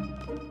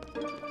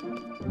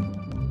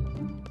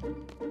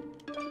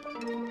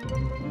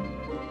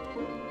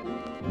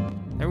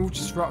 They're all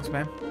just rocks,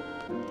 man.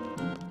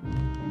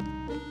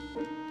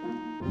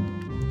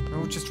 They're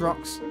all just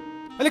rocks.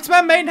 It looks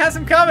man-made and has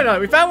some carbon on it.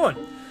 We found one.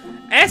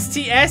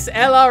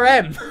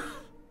 STSLRM.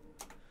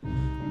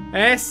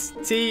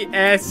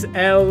 STSLRM.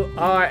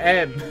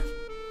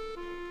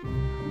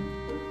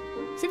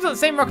 Seems like the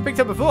same rock I picked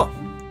up before.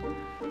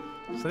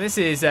 So this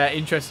is an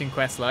interesting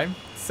questline.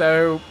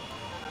 So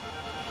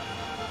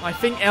I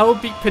think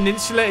Elbeek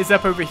Peninsula is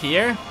up over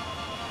here.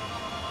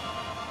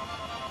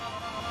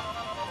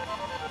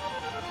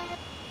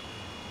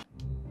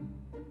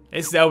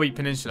 It's the Elbeek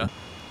Peninsula.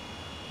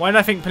 Why did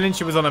I think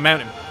Peninsula was on a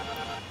mountain?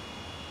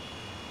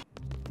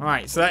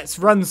 Alright, so let's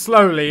run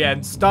slowly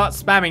and start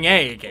spamming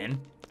A again.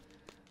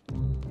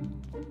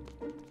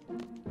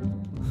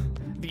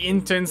 The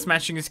intern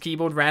smashing his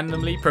keyboard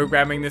randomly,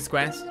 programming this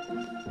quest.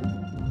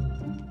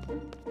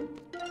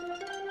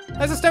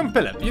 There's a stone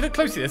pillar. You look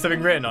closely, there's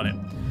something written on it.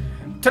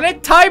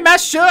 Tonight time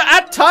as sure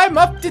at time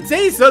of the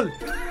diesel.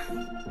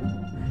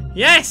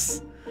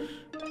 Yes!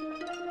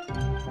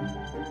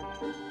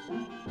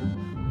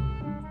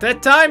 The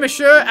time is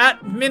sure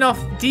at Minoff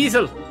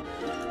Diesel.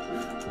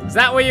 Is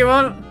that what you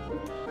want?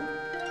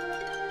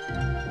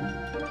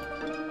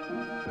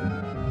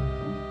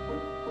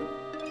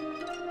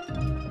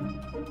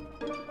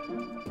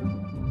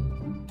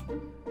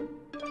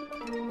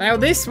 Now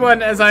this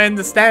one, as I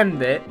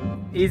understand it,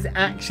 is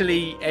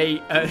actually a...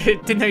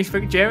 didn't know you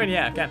spoke German?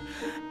 Yeah, I can.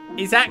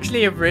 is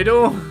actually a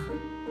riddle.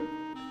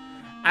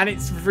 And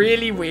it's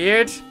really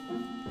weird.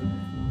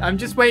 I'm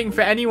just waiting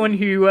for anyone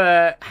who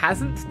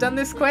hasn't done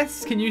this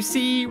quest. Can you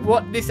see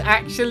what this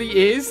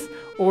actually is?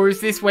 Or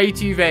is this way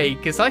too vague?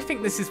 Because I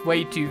think this is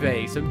way too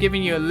vague. So I'm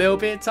giving you a little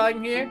bit of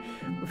time here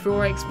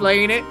before I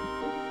explain it.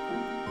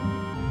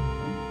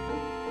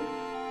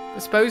 But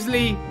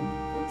supposedly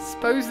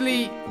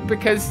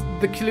because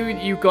the clue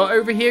that you got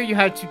over here, you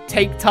had to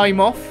take time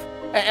off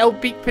at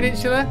Elbeek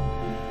Peninsula.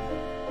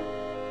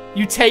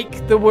 You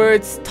take the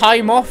words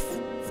time off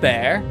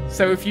there.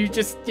 So if you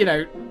just, you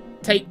know,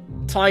 take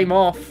time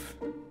off,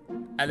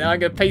 and then I'm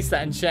going to paste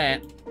that in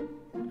chat.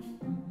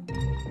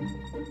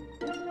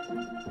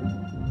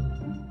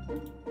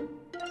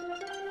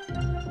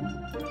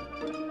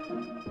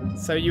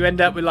 So you end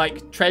up with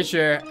like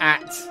treasure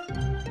at,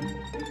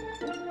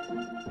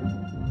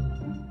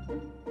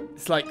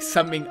 it's like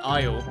something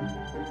Isle,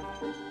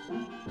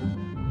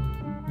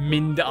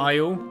 Mind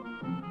Isle.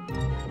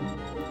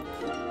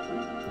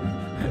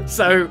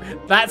 So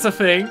that's a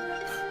thing.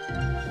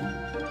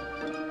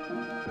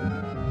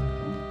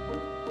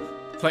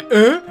 It's like,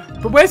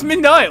 but where's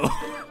Mind Isle?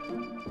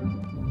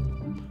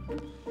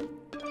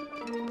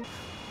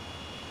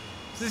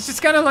 So it's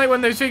just kind of like one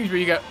of those things where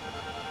you go,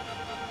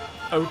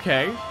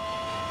 okay.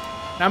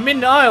 Now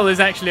Mind Isle is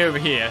actually over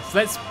here, so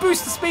let's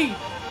boost the speed.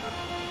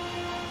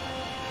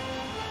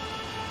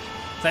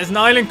 So there's an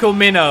island called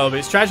Mind Isle, but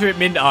it's treasure at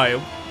Mind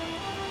Isle,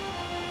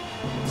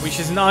 which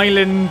is an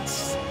island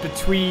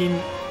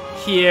between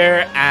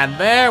here and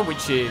there,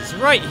 which is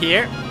right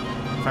here,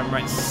 if I'm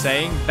right in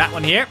saying that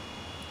one here.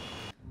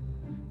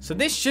 So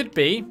this should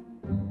be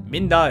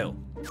Mind Isle.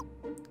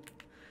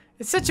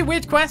 It's such a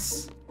weird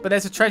quest, but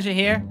there's a treasure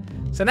here.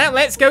 So now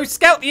let's go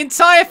scout the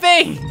entire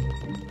thing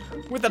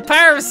with the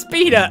power of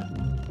speed up.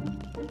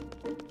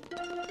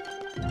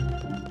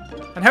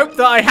 And hope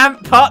that I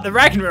haven't parked the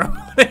Ragnarok.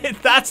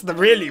 That's the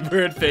really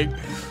weird thing.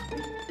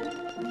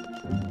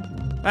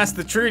 That's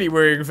the truly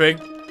worrying thing.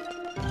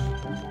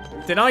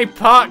 Did I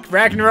park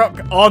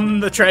Ragnarok on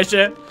the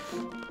treasure?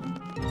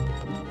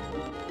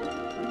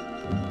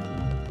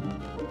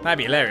 That'd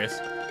be hilarious.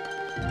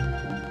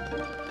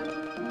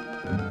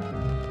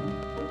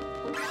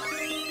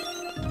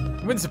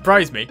 It wouldn't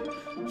surprise me.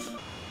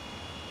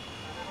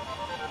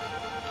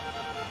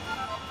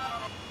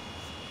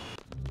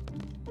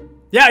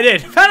 Yeah, I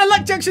did. Found a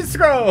luck junction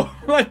scroll.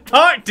 I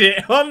parked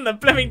it on the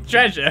blooming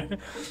treasure.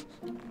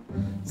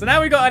 So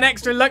now we got an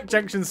extra luck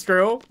junction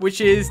scroll,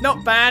 which is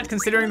not bad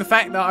considering the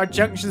fact that our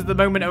junctions at the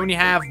moment only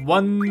have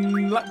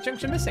one luck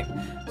junction missing.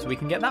 So we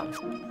can get that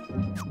one.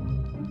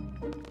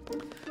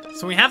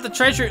 So we have the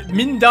treasure at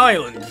Mind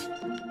Island.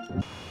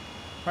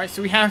 Right,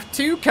 so we have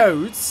 2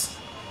 codes.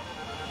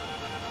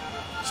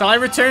 Shall I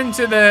return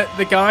to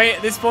the guy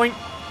at this point?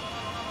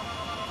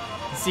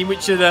 See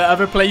which are the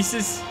other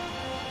places?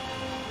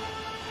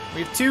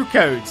 We have 2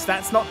 codes.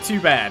 That's not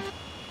too bad.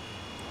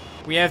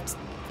 We have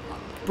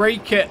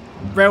break at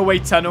railway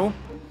tunnel.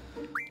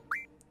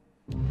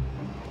 Oh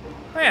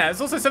yeah,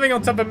 there's also something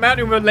on top of a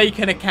mountain with a lake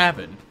and a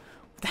cabin.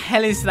 What the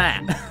hell is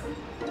that?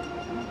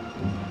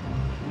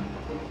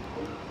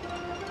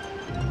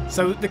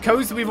 So the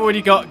codes that we've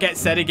already got get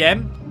said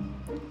again.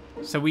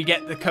 So we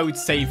get the code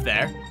saved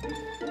there.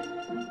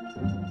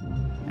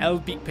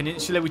 Elbeek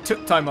Peninsula, we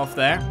took time off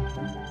there.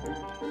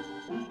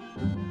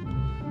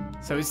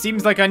 So it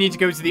seems like I need to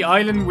go to the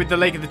island with the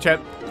lake of the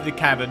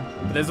cabin.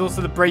 But there's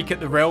also the break at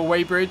the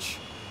railway bridge.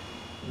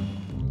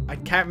 I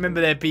can't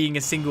remember there being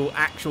a single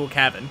actual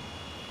cabin.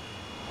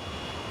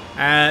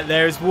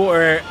 There's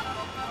water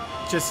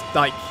just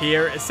like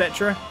here,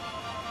 etc.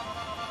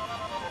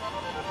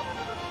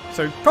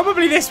 So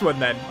probably this one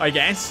then, I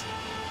guess.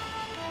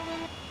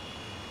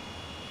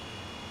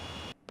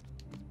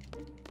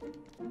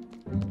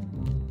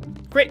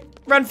 Quick,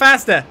 run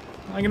faster.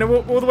 I'm gonna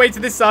walk all the way to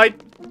this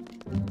side.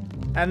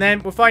 And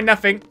then we'll find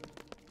nothing.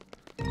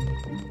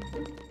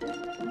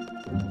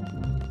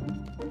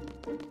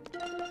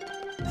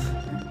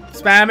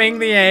 Spamming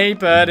the A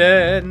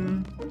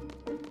button.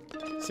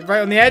 Is it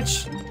right on the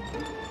edge?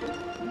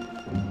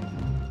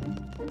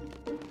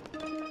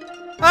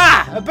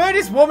 Ah! A bird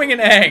is warming an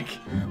egg.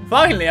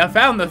 Finally, I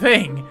found the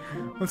thing.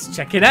 Let's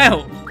check it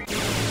out.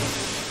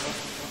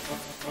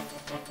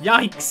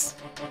 Yikes.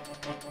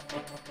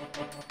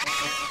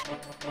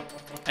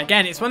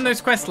 Again, it's one of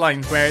those quest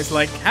lines where it's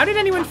like, how did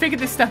anyone figure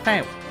this stuff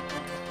out?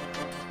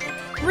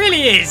 It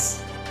really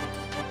is.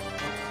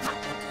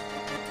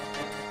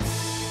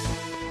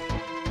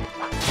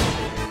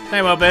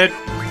 Very well, bird.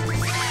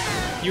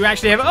 You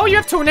actually have... Oh, you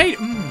have tornado.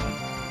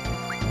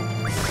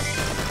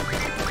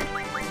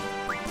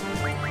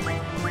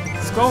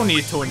 Squall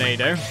needs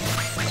tornado.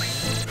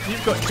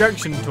 You've got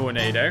junction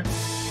tornado.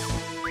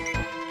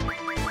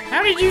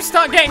 How did you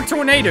start getting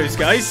tornadoes,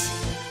 guys?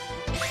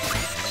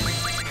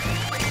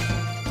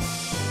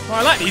 Well,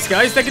 I like these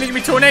guys. They're going to give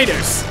me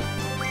tornadoes.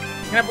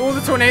 I can have all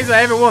the tornadoes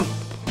I ever want.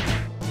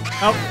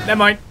 Oh, never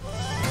mind.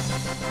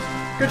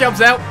 Good job,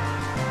 Zell.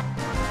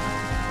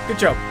 Good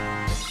job.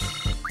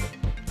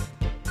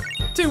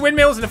 2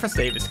 windmills and a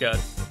Frustavis guard.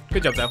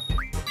 Good job, Zell.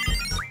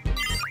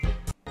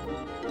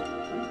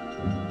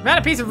 Found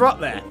a piece of rock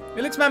there.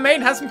 It looks man-made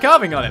and has some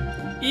carving on it.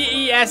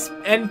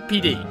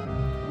 E-E-S-N-P-D.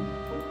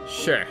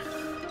 Sure.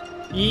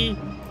 E-A-S-N-P-D.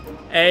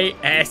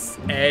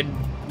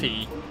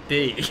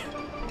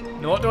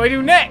 Now what do I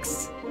do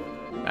next?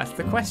 That's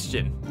the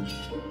question.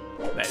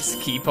 Let's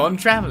keep on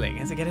traveling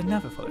as I get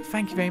another follow.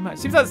 Thank you very much.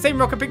 Seems like the same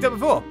rock I picked up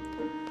before.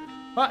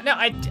 Well, no,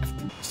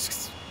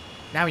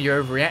 now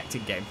you're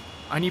overreacting, game.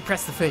 I need to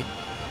press the thing.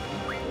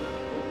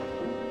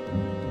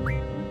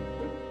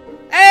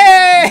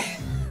 Hey!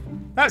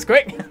 That was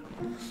quick.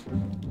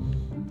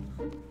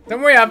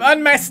 Don't worry, I'm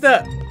unmessed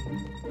up.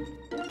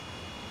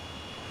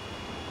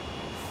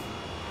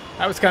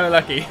 That was kind of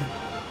lucky.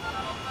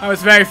 I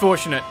was very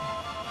fortunate.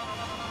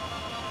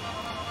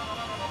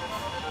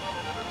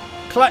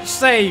 Clutch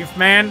save,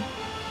 man.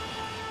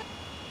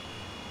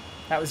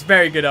 That was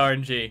very good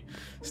RNG.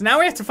 So now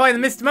we have to find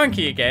the Mr.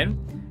 Monkey again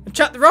and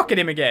chuck the rock at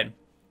him again.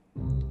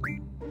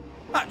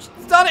 Oh,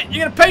 darn it,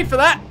 you're going to pay for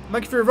that.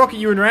 Monkey threw a rock at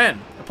you and ran.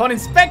 Upon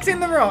inspecting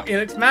the rock, it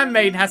looks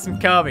man-made and has some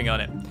carving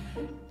on it.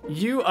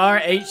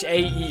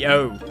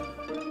 U-R-H-A-E-O.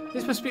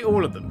 This must be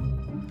all of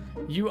them.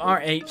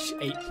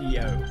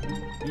 U-R-H-A-E-O.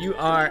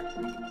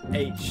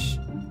 U-R-H-A-E-O.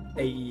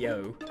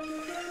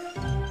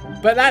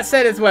 But that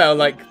said as well,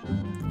 like,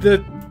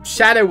 the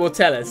shadow will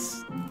tell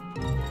us.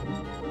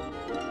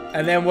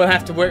 And then we'll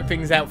have to work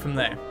things out from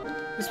there.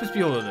 This must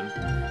be all of them.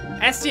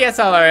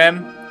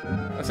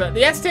 STSLRM. So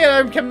the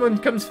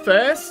STLRM comes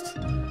first?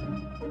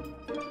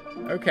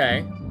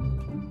 Okay.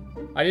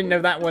 I didn't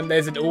know that one,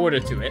 there's an order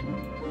to it.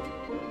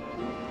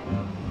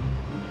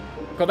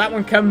 God, that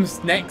one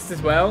comes next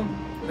as well.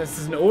 This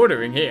is an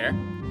ordering here.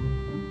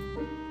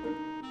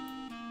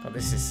 God,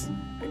 this is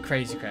a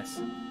crazy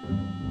crest.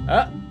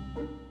 I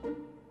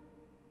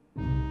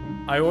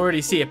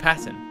already see a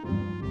pattern.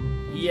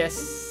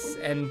 Yes,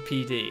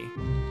 NPD.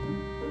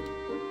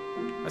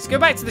 Let's go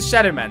back to the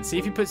Shadow Man, see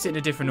if he puts it in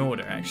a different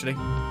order, actually.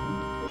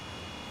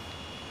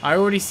 I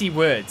already see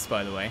words,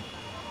 by the way.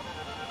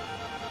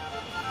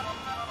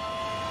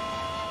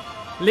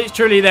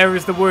 Literally, there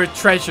is the word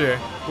treasure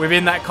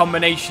within that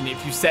combination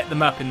if you set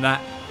them up in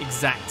that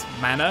exact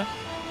manner.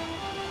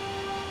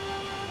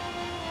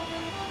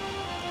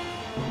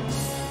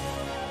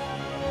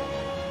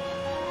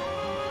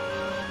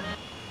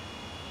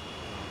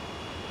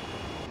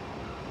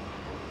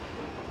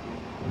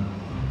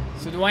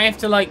 So do I have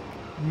to, like,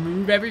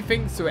 move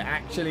everything so it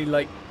actually,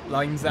 like,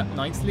 lines up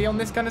nicely on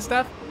this kind of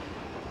stuff?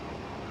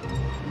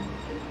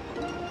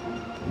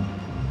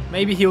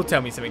 Maybe he'll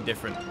tell me something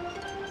different.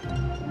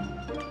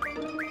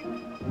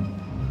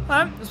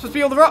 That's supposed to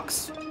be all the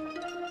rocks.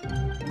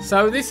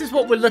 So this is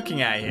what we're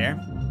looking at here.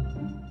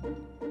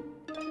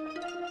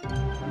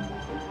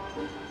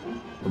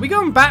 Are we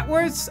going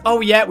backwards?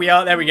 Oh yeah, we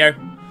are. There we go.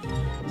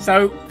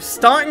 So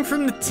starting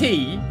from the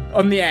T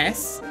on the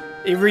S,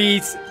 it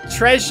reads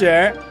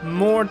Treasure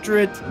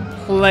Mordred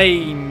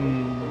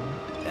Plain.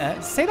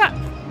 Say that.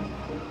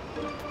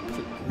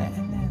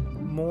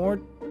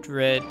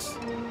 Mordred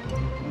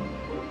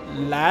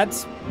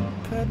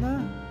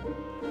Ladspana?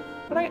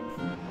 What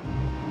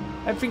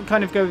everything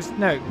kind of goes,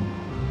 no.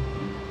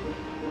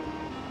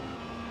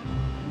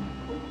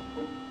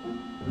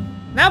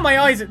 Now my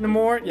eyes at the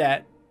more,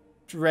 yeah.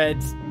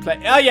 Dread play.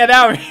 Oh yeah,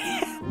 now.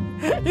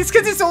 It's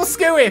because it's all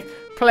skewy.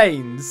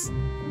 Plains.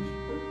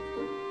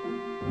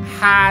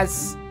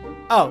 Has.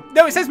 Oh,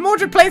 no, it says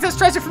Mordred Plains has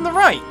treasure from the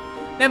right.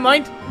 Never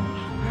mind.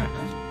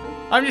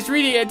 I'm just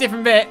reading it a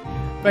different bit.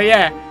 But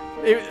yeah,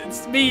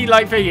 it's me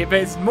like thinking, but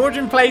it's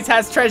Mordred Plains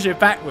has treasure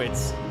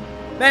backwards.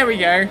 There we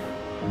go.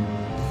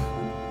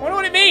 I wonder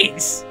what it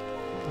means.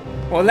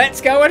 Well,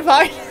 let's go and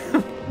find.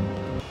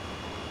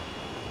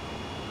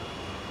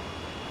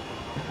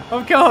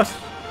 Oh god.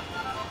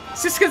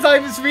 It's just because I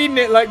was reading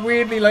it like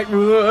weirdly, like.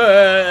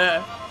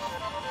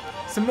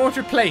 Some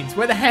Mordred Plains.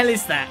 Where the hell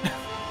is that?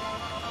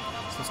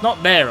 So it's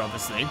not there,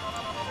 obviously.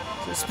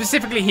 So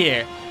specifically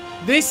here.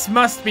 This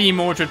must be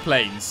Mordred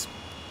Plains.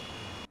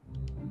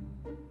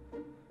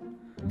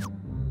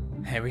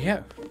 Here we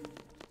go.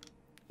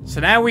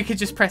 So now we could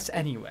just press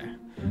anywhere.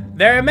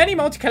 There are many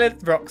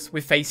multicolored rocks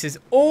with faces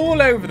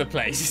all over the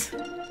place.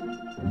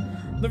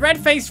 The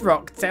red-faced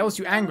rock tells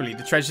you angrily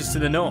the treasure's to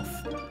the north.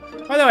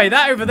 By the way,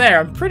 that over there,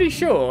 I'm pretty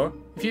sure,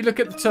 if you look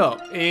at the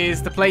top,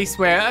 is the place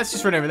where... Let's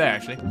just run over there,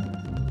 actually.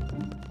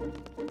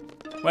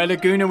 Where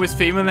Laguna was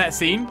filming that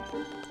scene.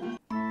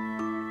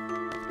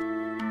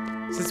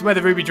 This is where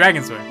the ruby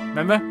dragons were,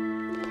 remember?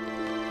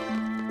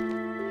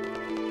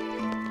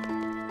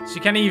 So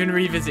you can't even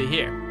revisit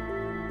here.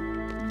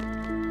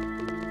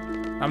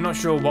 I'm not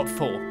sure what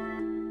for.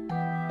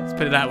 Let's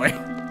put it that way.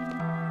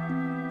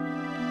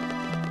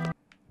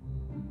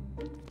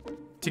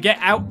 To get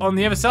out on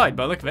the other side,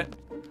 by the look of it.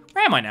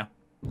 Where am I now?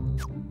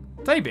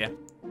 Tabia.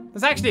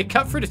 There's actually a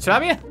cut through to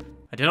Tabia?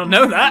 I did not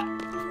know that.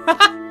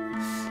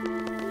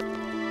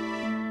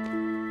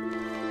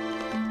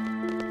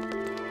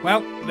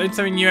 Well, learn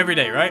something new every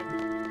day, right?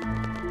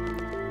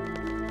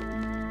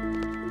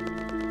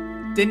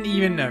 Didn't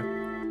even know.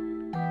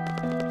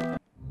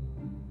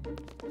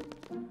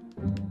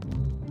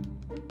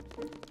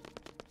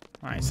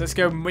 Alright, so So let's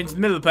go into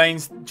the middle of the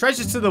plains.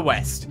 Treasures to the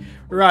west.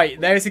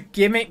 Right, there's a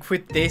gimmick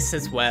with this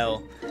as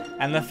well.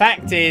 And the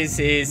fact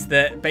is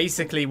that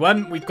basically,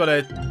 one, we've got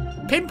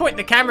to pinpoint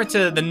the camera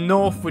to the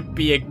north would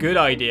be a good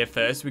idea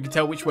first. We can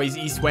tell which way is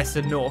east, west,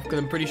 and north, because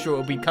I'm pretty sure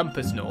it'll be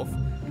compass north.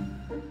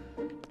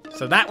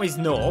 So that way's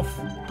north.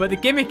 But the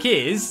gimmick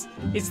is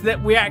that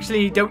we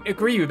actually don't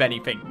agree with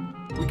anything.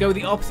 We go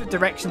the opposite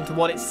direction to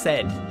what it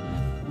said.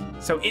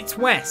 So it's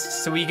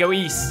west, so we go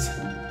east.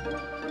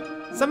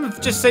 Some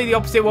just say the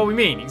opposite of what we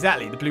mean.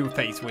 Exactly, the blue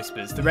face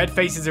whispers. The red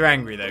faces are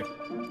angry, though.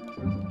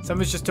 Some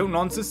of us just talk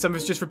nonsense, some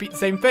of us just repeat the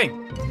same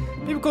thing.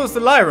 People call us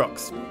the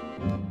Lyrox.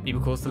 People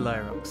call us the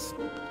Lyrox.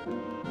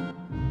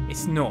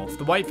 It's north.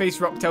 The white face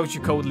rock tells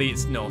you coldly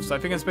it's north, so I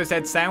think I'm supposed to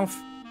head south.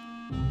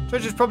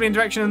 Treasure's probably in the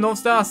direction of the North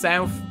Star,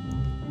 south.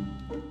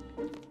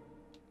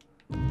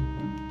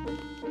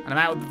 And I'm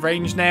out of the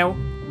range now.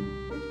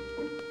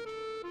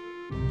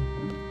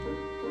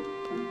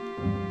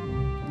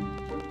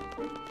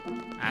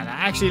 And I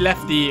actually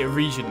left the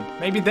region.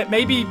 Maybe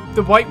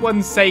the white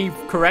ones say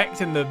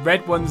correct and the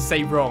red ones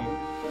say wrong.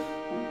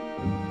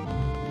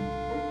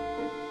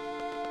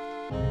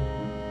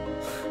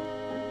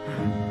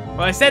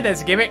 Well, I said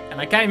there's a gimmick,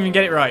 and I can't even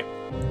get it right.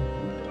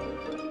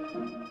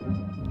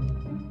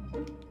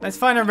 Let's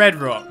find a red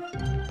rock.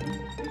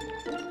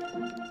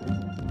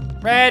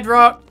 Red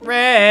rock,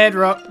 red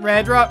rock,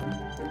 red rock,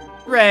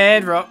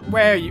 red rock.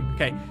 Where are you?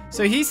 Okay,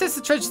 so he says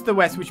the treasure to the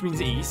west, which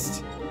means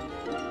east.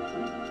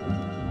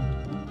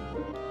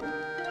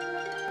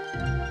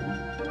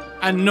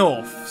 And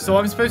north. So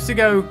I'm supposed to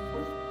go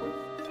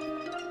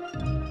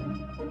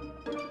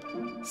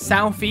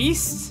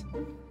southeast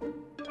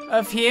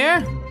of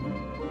here.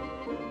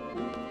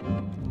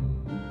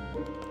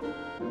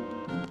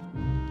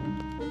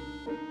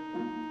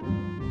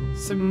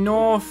 So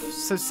north,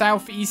 so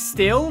southeast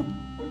still.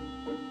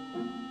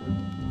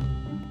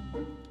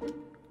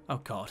 Oh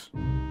god.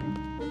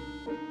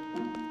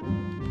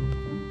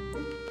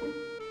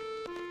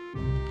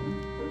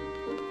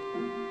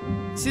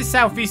 This is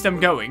southeast I'm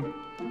going.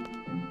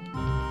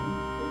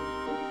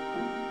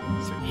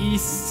 So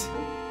east,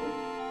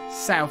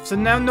 south. So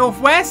now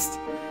northwest?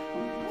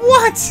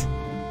 What?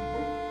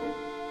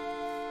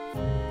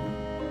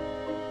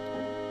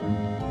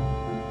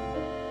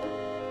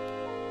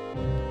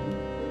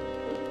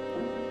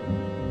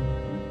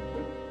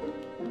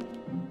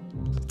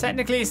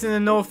 Technically it's in the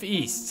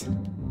northeast.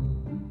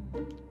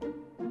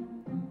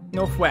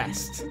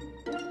 Northwest.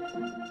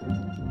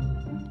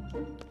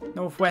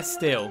 Northwest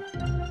still.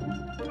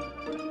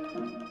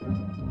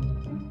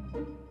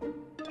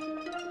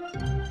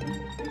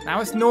 Now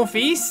it's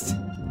northeast?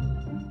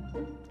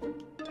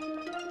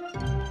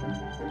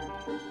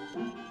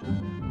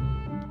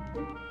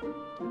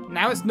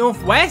 Now it's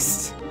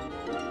northwest?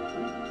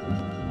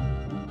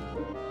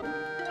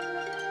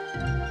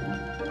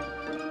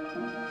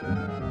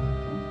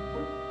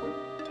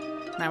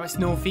 Now it's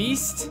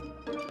northeast?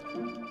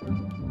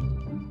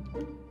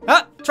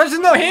 Ah! Treasure's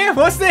not here!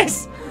 What's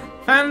this?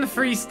 Found the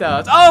 3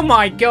 stars. Oh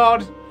my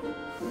god!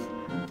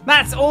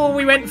 That's all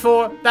we went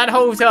for that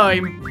whole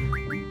time.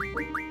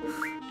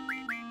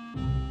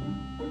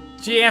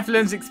 GF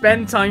learns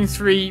expend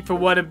 ×3 for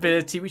 1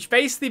 ability, which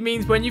basically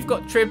means when you've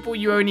got triple,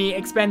 you only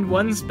expend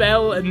 1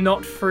 spell and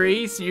not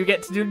 3, so you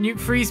get to nuke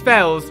 3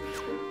 spells.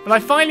 But I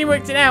finally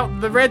worked it out.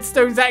 The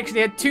redstones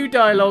actually had 2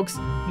 dialogues,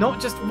 not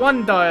just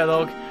 1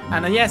 dialogue.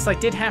 And yes, I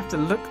did have to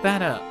look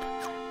that up.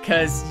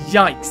 Because,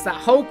 yikes, that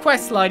whole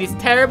questline is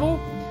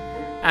terrible.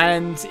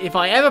 And if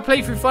I ever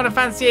play through Final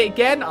Fantasy VIII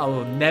again, I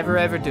will never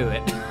ever do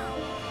it.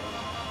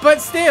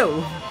 But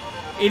still,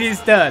 it is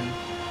done.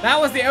 That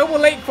was the Obel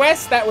Lake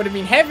quest. That would have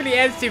been heavily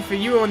edited for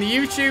you on the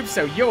YouTube,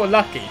 so you're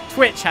lucky.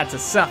 Twitch had to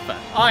suffer.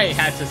 I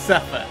had to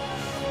suffer.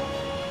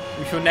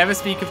 We shall never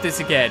speak of this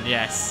again,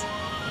 yes.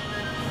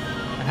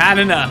 I've had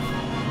enough.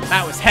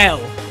 That was hell.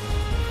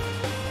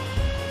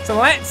 So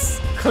let's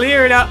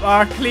clear it up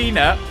our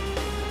cleanup.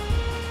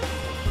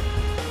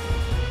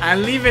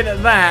 And leave it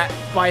at that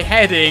by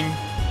heading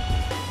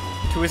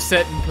to a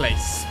certain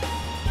place.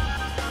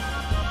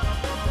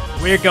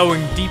 We're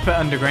going deeper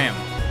underground.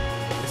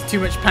 Too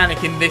much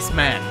panic in this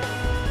man.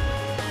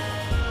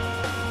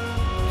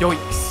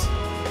 Yoinks.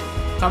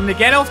 Time to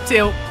get off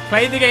tilt,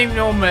 play the game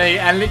normally,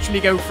 and literally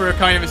go for a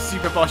kind of a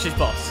super boss's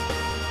boss.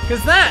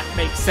 Because that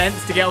makes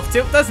sense to get off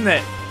tilt, doesn't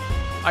it?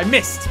 I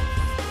missed.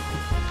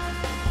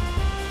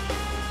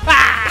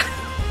 Ah!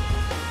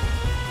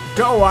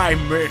 Oh, I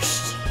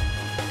missed.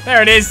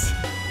 There it is.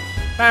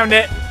 Found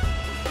it.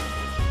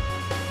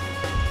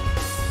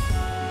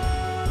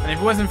 And if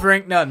it wasn't for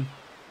Ink None,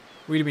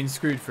 we'd have been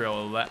screwed for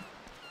all of that.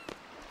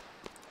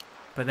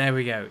 But there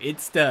we go.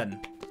 It's done.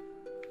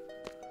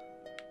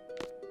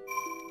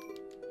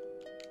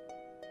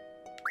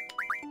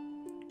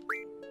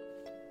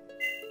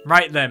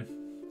 Right then.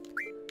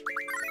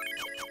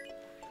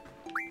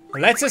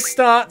 Let us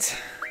start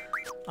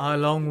our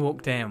long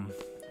walk down.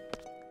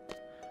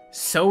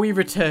 So we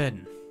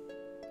return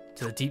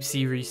to the Deep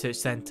Sea Research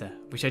Center,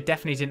 which I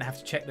definitely didn't have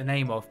to check the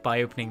name of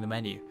by opening the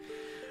menu.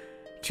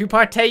 to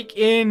partake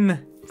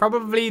in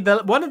probably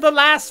one of the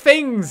last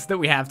things that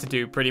we have to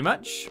do, pretty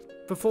much,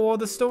 before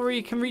the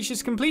story can reach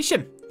its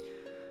completion.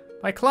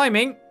 By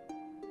climbing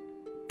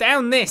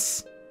down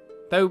this.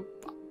 Though,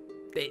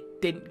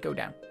 it didn't go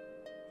down.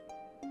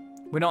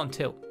 We're not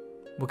until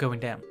we're going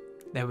down.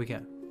 There we go.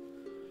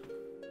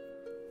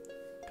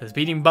 Because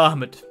beating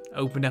Bahamut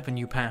opened up a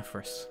new path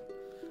for us.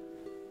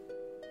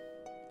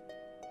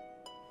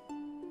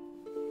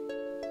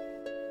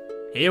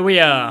 Here we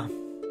are.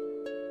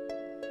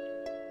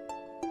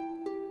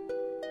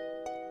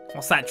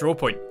 What's that draw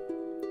point?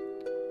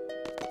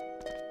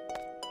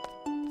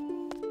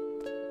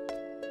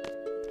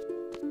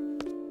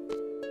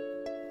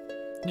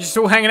 You just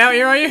all hanging out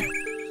here, are you?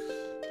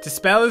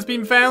 Dispel has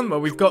been found. Well,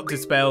 we've got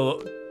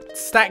Dispel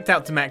stacked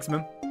out to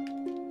maximum.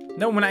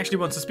 No one actually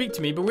wants to speak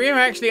to me, but we're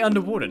actually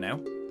underwater now.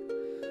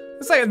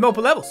 Looks like there's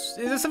multiple levels.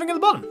 Is there something at the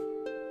bottom?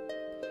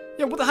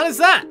 Yeah, what the hell is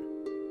that?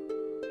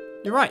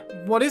 You're right.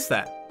 What is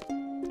that?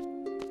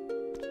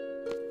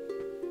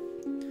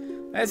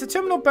 There's a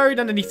terminal buried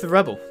underneath the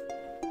rubble.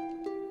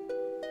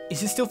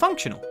 Is it still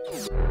functional?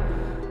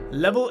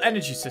 Level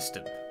energy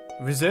system.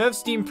 Reserve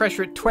steam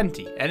pressure at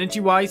 20.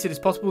 Energy-wise, it is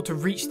possible to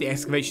reach the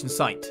excavation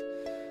site.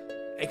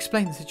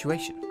 Explain the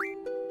situation.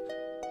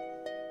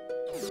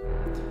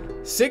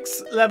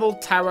 6th level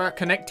tower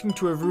connecting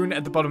to a ruin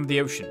at the bottom of the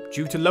ocean.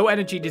 Due to low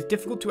energy, it is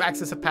difficult to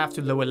access a path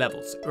to lower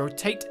levels.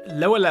 Rotate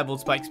lower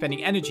levels by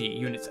expending energy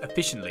units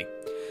efficiently.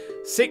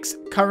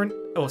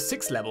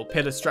 6th level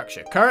pillar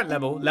structure. Current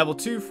level, level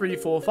 2, 3,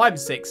 4, 5, and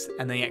 6,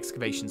 and the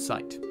excavation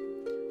site.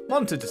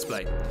 Monitor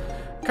display.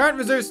 Current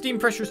reserve steam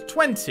pressure is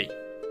 20.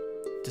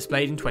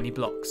 Displayed in 20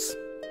 blocks.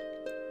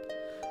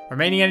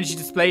 Remaining energy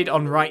displayed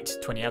on right,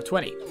 20 out of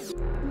 20.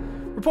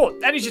 Report,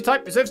 energy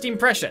type, reserve steam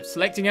pressure.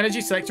 Selecting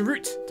energy, select a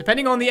route.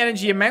 Depending on the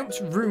energy amount,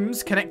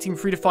 rooms connecting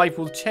 3 to 5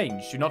 will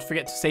change. Do not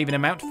forget to save an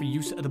amount for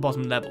use at the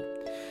bottom level.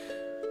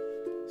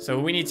 So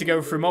we need to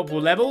go through multiple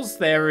levels.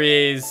 There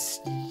is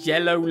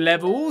yellow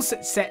levels,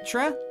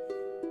 etc.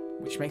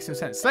 Which makes no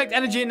sense. Select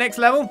energy at next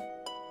level.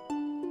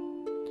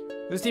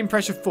 Reserve steam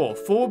pressure 4.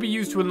 4 will be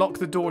used to unlock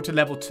the door to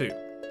level 2.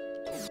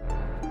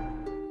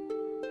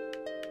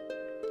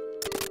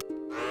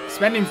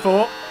 Spending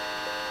 4.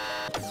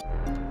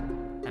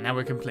 And now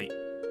we're complete.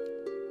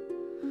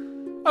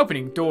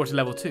 Opening door to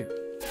level 2.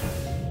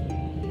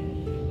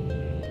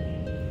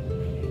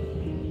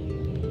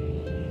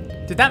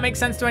 Did that make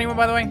sense to anyone,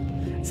 by the way?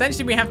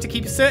 Essentially, we have to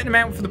keep a certain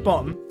amount for the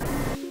bottom.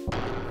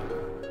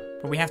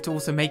 But we have to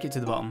also make it to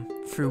the bottom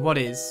through what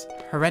is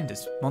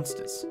horrendous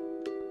monsters.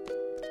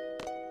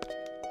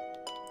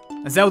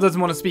 And Zell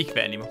doesn't want to speak of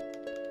it anymore.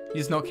 He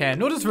does not care.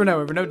 Nor does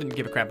Rinoa. Rinoa didn't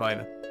give a crap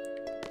either.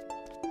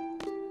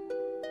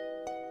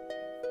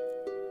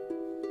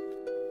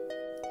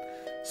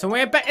 So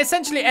we're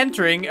essentially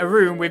entering a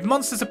room with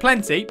monsters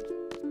aplenty.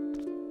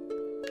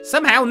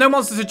 Somehow, no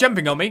monsters are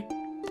jumping on me.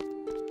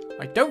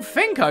 I don't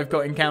think I've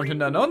got encounter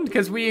none on,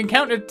 because we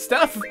encountered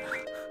stuff.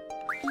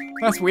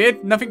 That's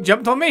weird. Nothing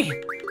jumped on me.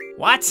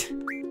 What?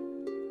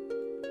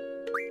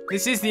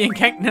 This is the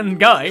encounter none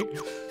guy.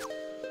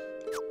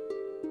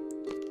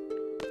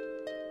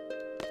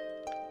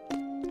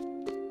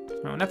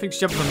 Oh, nothing's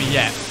jumped on me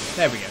yet.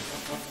 There we go.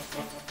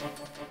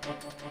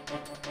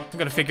 I've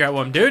got to figure out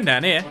what I'm doing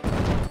down here.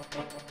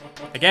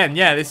 Again,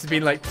 yeah, this has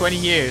been like 20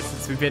 years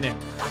since we've been here.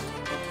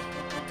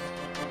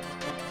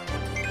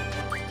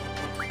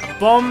 A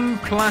bomb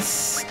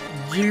plus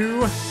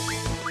you.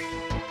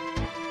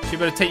 Should be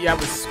able to take you out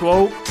with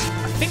Squall.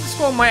 I think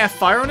Squall might have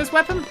fire on his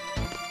weapon.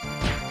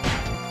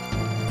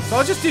 So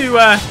I'll just do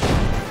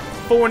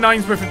 4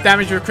 9s worth of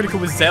damage or a critical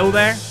with Zell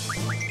there.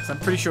 Because I'm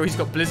pretty sure he's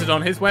got Blizzard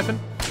on his weapon.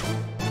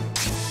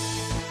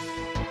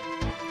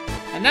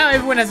 And now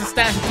everyone has a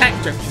stat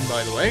attack junction,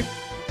 by the way.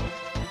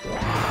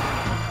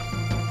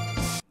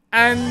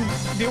 And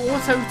the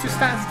auto to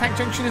status attack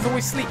junction is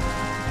always sleep.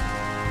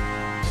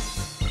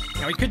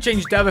 Now we could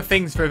change to other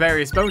things for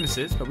various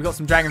bonuses, but we got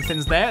some dragon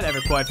fins there. They're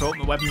required for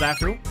ultimate weapons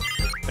after all.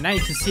 But now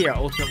you can see our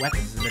ultimate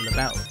weapons in the middle of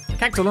battle.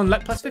 Cactal on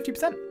luck plus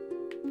 50%.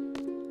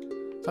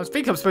 So I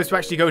think I'm supposed to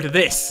actually go to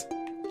this.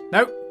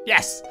 No,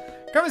 yes.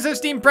 Current reserve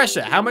steam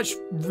pressure. How much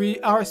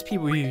RSP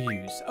will you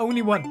use?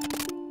 Only 1.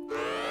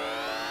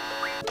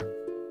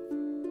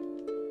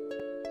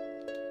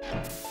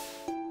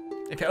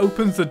 If it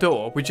opens the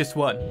door with just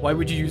 1, why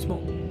would you use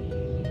more?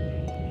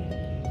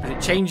 And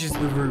it changes the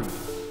room.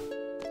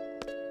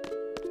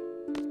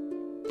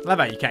 I love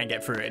how you can't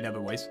get through it in other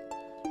ways.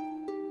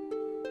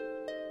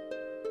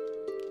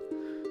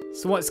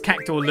 So what's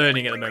Cactor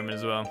learning at the moment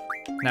as well?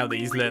 Now that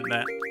he's learnt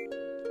that.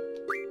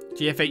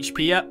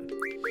 GFHP up.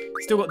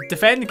 Still got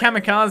Defend,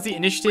 Kamikaze,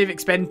 Initiative,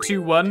 Expend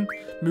 2-1,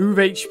 Move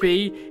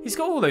HP. He's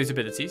got all those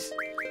abilities.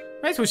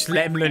 Might as well just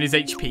let him learn his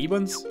HP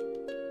ones.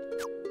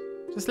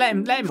 Just let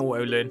him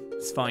auto learn.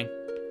 It's fine.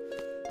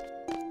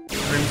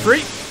 Room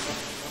 3.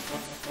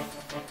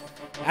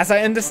 As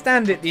I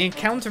understand it, the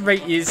encounter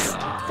rate is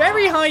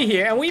very high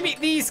here, and we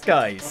meet these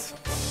guys.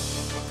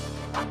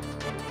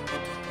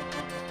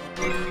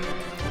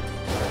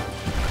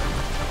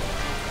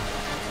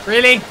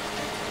 Really?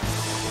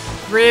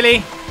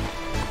 Really?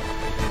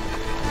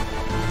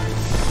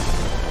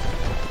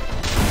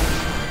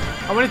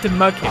 I wanted to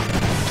mug him.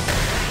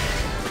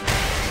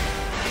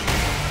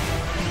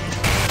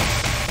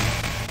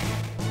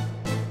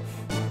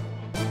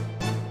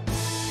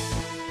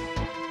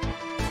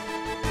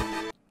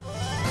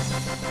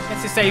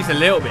 Guess it saves a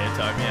little bit of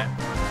time, yeah.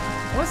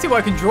 I want to see what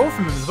I can draw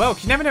from him as well,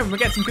 because you never know when we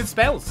get some good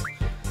spells.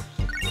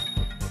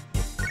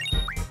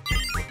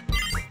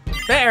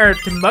 Better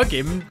to mug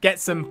him, get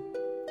some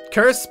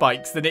curse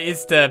spikes, than it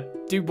is to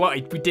do what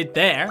we did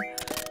there.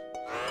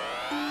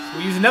 So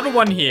we'll use another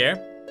one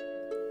here.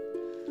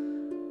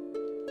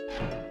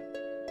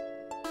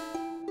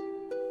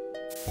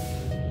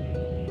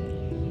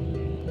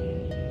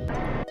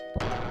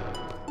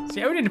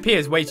 See, Odin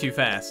appears way too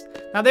fast.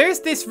 Now there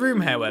is this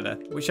room, however,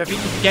 which I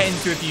think you can get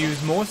into if you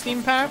use more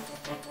steam power.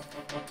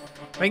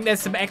 I think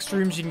there's some extra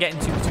rooms you can get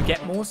into to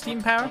get more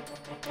steam power.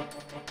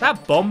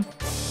 That bomb?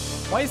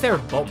 Why is there a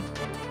bomb?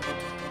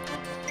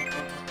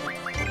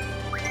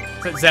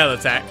 It's a Zell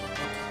attack.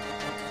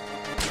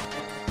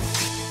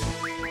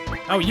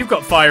 Oh, you've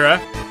got Fire.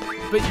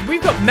 But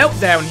we've got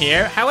Meltdown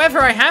here.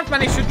 However, I have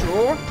managed to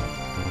draw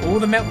all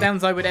the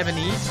Meltdowns I would ever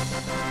need.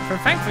 From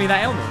thankfully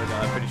that Elnor guy,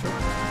 I'm pretty sure.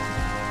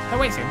 Oh,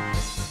 wait a second.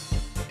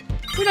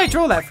 Where did I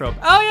draw that from?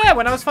 Oh, yeah,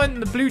 when I was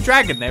fighting the blue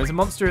dragon, there was a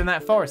monster in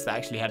that forest that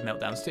actually had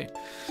meltdowns too.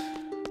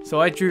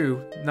 So I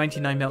drew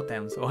 99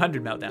 meltdowns, or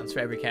 100 meltdowns for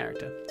every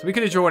character. So we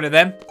could have drawn one of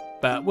them,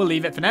 but we'll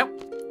leave it for now.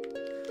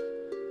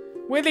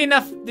 Weirdly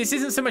enough, this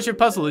isn't so much a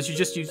puzzle as you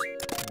just use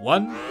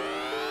one.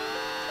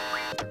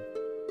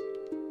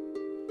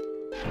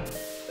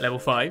 Level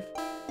 5.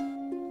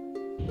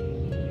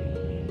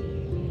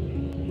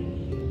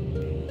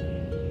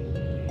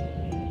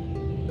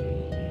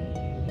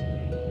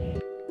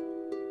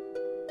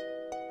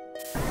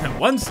 And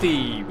one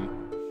steam.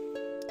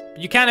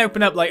 You can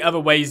open up like other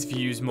ways if you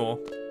use more.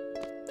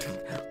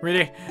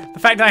 Really? The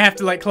fact that I have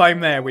to like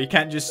climb there where you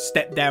can't just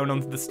step down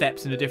onto the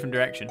steps in a different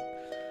direction.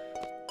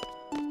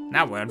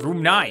 Now we're in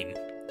room 9.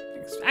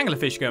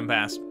 Anglerfish going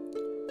past.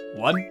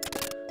 1.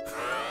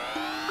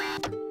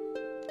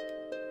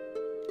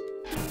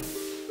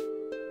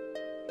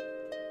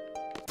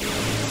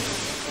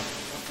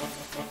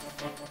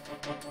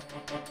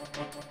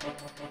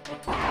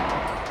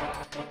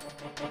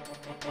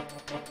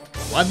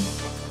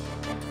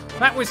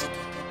 That was...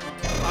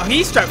 Oh,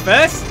 he struck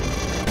first.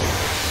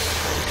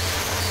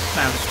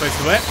 Now I'm supposed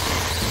to work.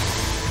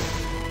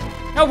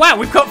 Oh wow,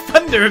 we've got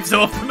Thunder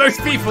Absorb for most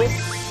people.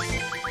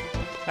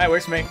 That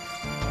works for me.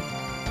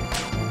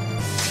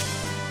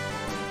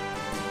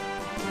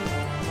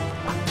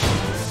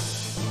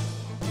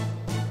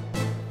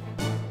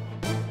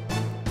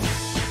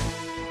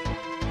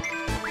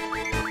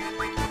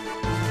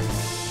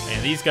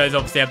 Yeah, these guys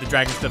obviously have the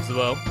dragon stuff as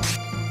well.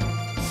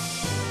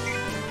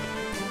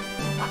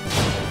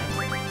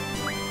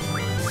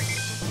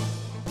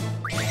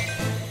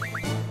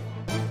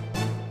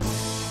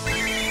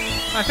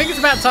 I think it's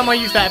about time I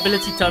use that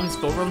ability times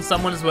 4 on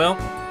someone as well.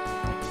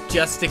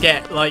 Just to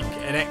get, like,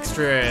 an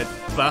extra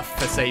buff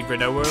for, say,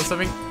 Rinoa or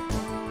something.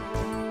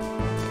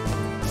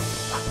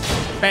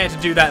 Better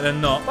to do that than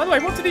not. By the way,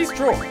 what do these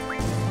draw?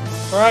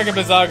 Faraga,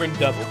 Bazaga, and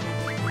Double.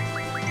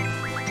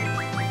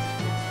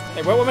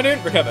 Hey, what am I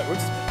doing? Recover.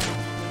 Whoops.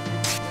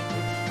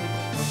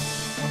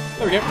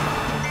 There we go.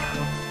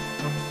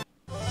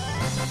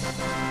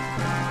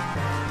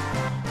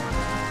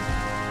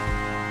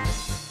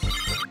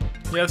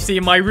 You'll see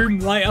my room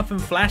light up and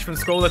flash when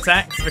Squall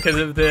attacks because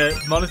of the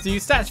monitor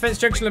use. Stats, defense,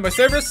 junction, limbo,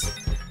 Cerberus.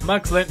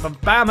 Mugs, lint, from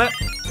Bammer.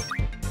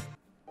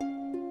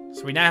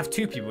 So we now have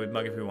 2 people with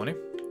Mug if we want to.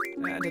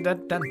 I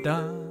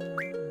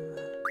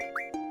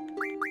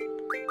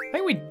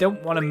think we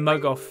don't want to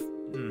mug off.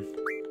 I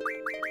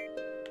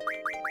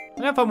don't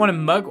know if I want to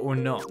mug or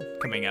not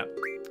coming up.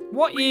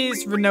 What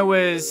is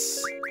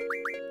Rinoa's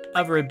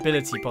other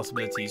ability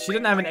possibilities? She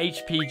doesn't have an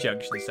HP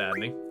junction,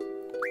 sadly.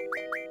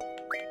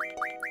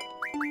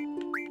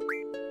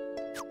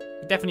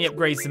 Definitely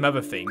upgrade some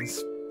other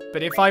things,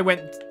 but if I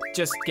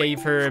just gave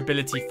her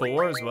ability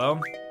 4 as well,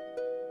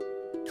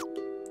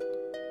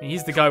 I mean,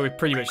 he's the guy with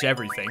pretty much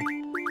everything.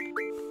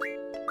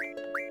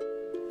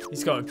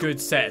 He's got a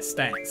good set of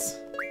stats.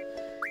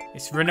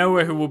 It's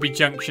Rinoa who will be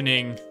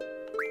junctioning.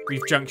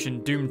 We've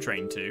junctioned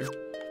Doomtrain to.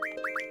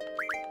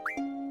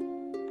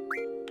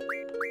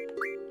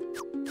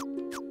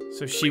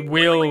 So she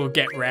will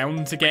get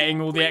round to getting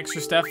all the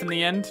extra stuff in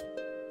the end.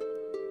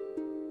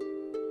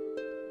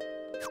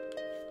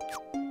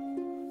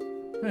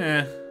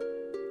 Yeah.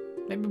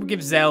 Maybe we'll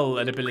give Zell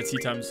an ability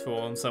times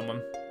 4 on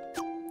someone.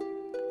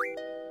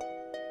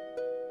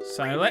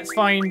 So let's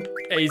find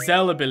a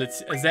Zell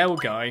ability, a Zell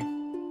guy.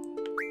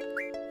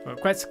 For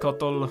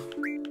Quetzalcoatl.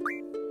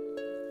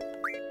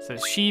 So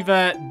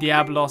Shiva,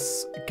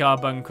 Diablos,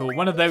 Carbuncle.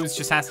 One of those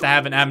just has to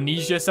have an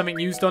amnesia, something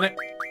used on it.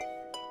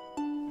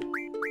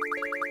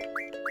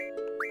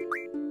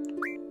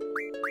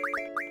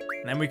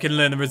 And then we can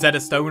learn the Rosetta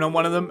Stone on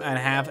one of them and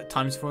have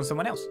times 4 on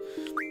someone else.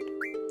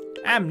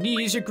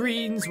 Amnesia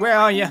Greens, where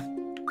are you?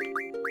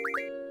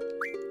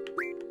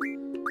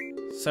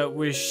 So it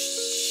was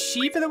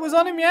Shiva that was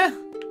on him, yeah?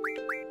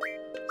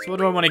 So what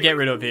do I want to get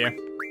rid of here?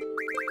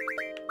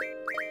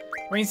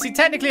 I mean, see,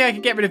 technically I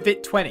could get rid of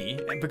Vit 20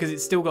 because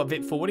it's still got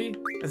Vit 40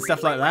 and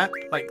stuff like that.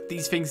 Like,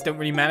 these things don't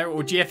really matter.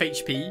 Or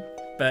GFHP,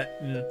 but...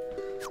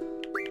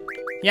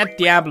 He had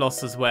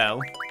Diablos as well,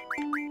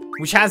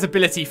 which has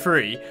ability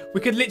 3.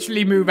 We could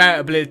literally move out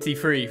ability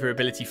 3 for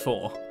ability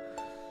 4.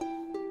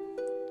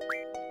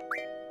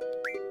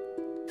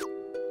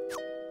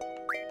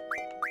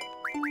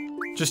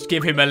 Just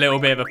give him a little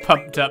bit of a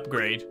pumped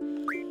upgrade.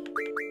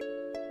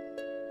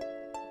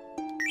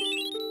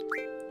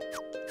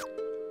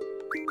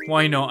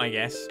 Why not, I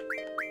guess.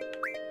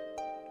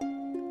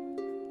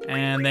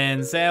 And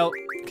then Zell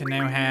can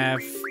now have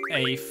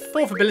a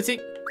 4th ability.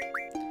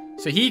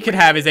 So he could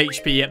have his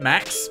HP at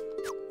max.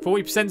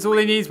 40% is all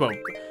he needs. Well,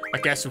 I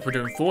guess if we're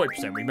doing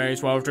 40%, we may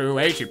as well do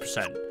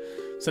 80%.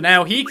 So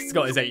now he's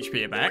got his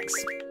HP at max.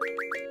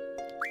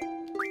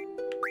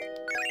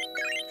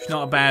 It's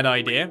not a bad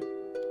idea.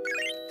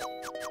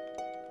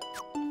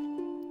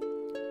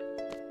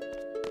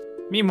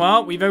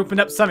 Meanwhile, we've opened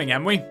up something,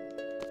 haven't we?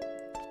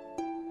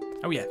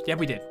 Oh yeah, yeah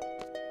we did.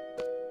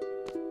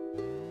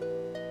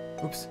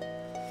 Oops.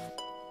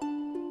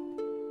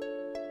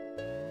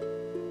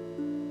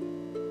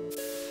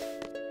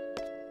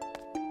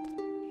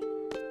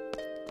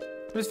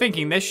 I was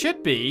thinking there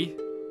should be...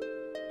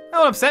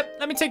 Oh, I'm upset.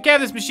 Let me take care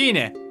of this machine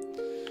here.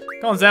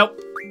 Come on, Zell.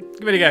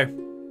 Give it a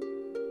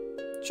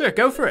go. Sure,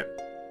 go for it.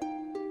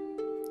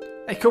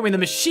 They call me the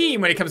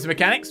machine when it comes to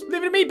mechanics.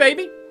 Leave it to me,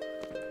 baby.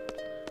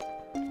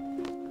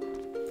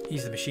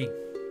 He's the machine.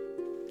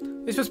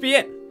 This must be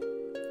it.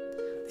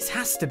 This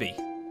has to be.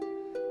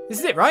 This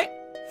is it, right?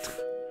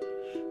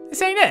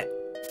 This ain't it.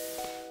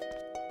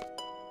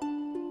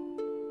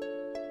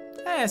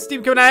 Yeah,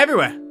 steam coming out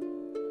everywhere.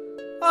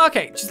 Oh,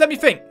 okay, just let me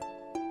think.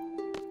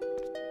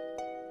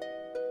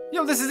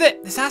 Yo, this is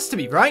it. This has to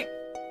be, right?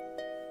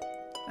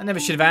 I never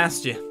should have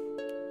asked you.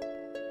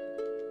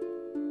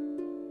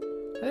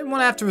 I didn't want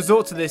to have to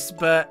resort to this,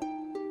 but...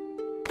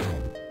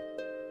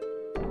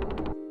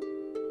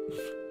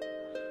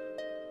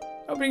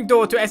 Opening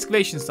door to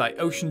excavation site,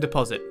 ocean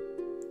deposit.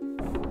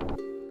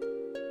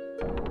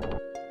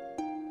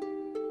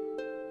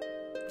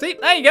 See,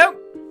 there you go.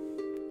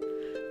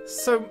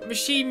 So,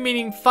 machine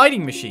meaning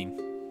fighting machine.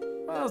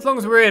 Well, as long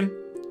as we're in.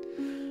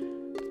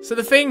 So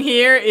the thing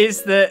here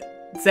is that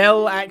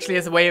Zell actually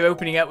has a way of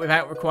opening up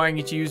without requiring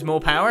you to use more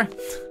power.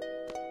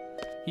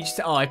 He just,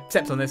 oh, I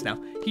stepped on this now.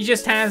 He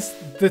just has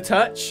the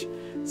touch.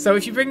 So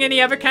if you bring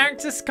any other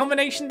character's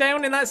combination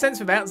down in that sense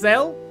without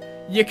Zell,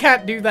 you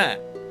can't do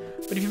that.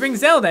 But if you bring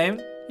Zell down,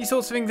 he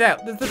sorts things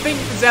out. The thing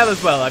with Zell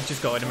as well, I've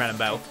just got in a random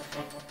bell,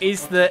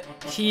 is that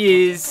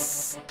he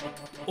is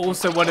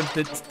also one of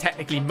the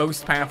technically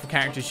most powerful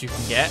characters you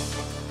can get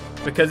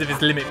because of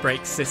his limit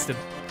break system.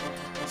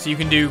 So you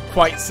can do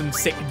quite some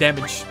sick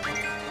damage.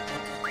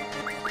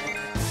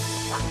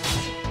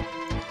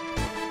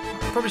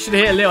 Probably should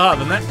have hit a little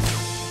harder than that.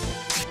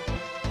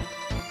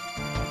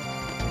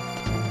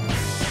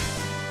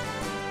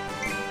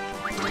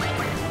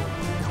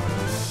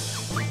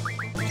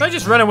 Should I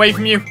just run away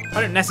from you?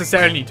 I don't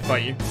necessarily need to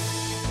fight you.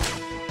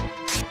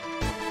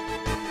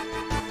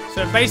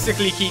 So it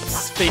basically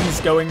keeps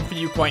things going for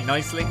you quite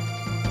nicely.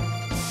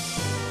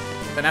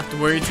 Don't have to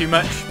worry too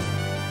much.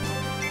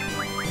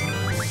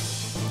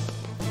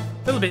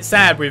 A little bit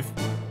sad with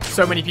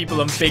so many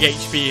people on big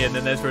HP and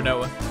then there's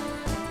Rinoa.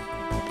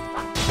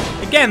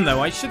 Again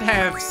though, I should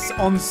have,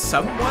 on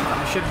someone,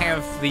 I should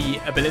have the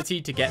ability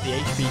to get the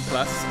HP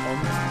plus on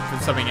from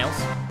something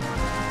else.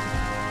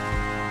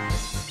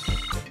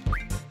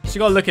 So you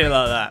gotta look at it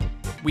like that.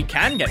 We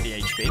can get the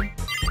HP.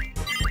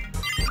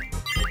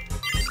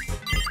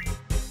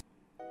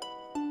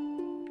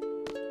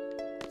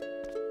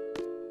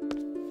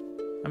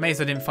 Amazed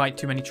I didn't fight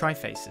too many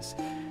Tri-Faces.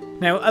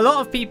 Now, a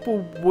lot of people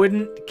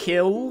wouldn't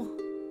kill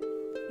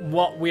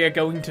what we are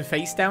going to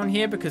face down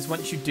here because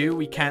once you do,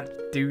 we can't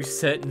do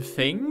certain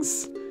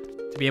things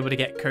to be able to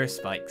get curse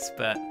spikes,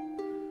 but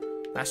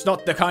that's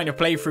not the kind of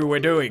playthrough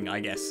we're doing, I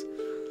guess.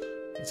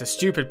 It's a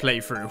stupid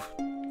playthrough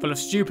full of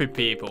stupid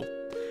people.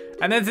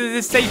 And then there's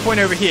this save point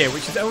over here,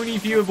 which is only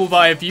viewable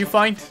via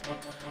viewfind.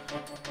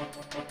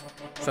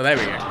 So there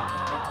we go.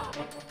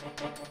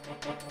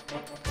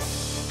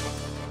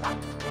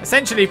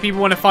 Essentially, if people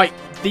want to fight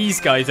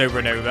these guys over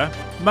and over,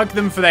 mug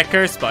them for their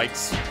curse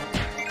spikes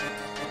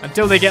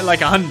until they get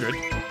like 100.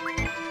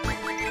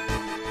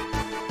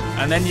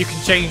 And then you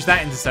can change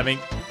that into something,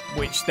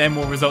 which then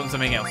will result in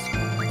something else.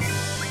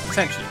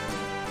 Essentially.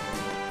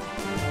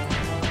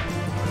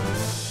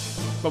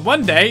 But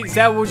one day,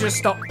 Zell will just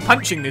stop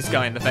punching this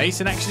guy in the face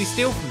and actually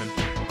steal from him.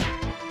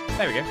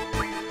 There we go.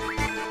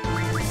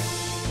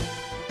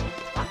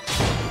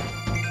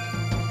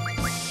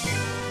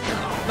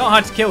 Not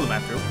hard to kill them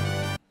after all.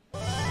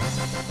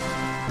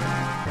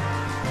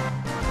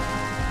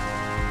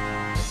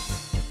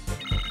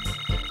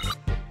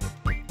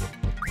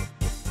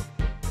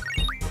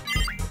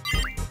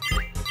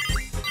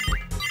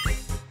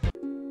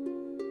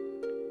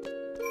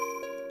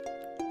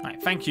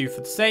 thank you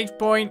for the save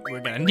point.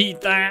 We're going to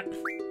need that.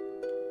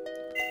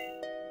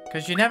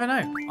 Because you never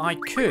know. I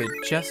could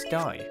just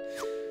die.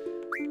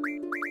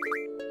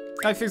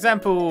 Like, for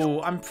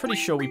example, I'm pretty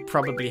sure we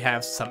probably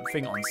have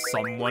something on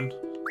someone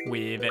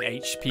with an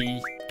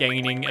HP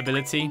gaining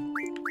ability.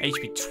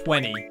 HP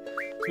 20.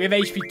 So we have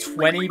HP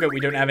 20, but we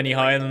don't have any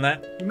higher than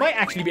that. We might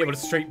actually be able to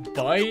straight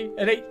buy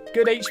a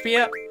good HP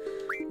up,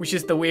 which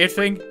is the weird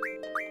thing.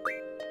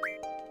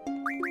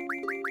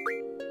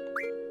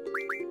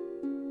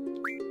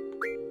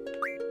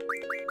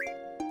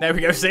 There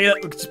we go, see that?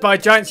 We could just buy a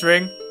Giant's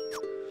Ring.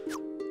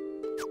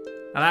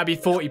 And that'd be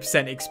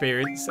 40%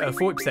 experience,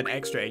 40%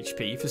 extra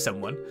HP for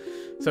someone.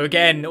 So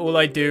again, all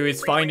I do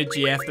is find a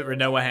GF that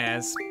Rinoa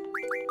has.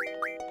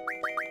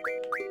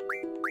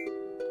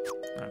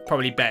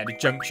 Probably better the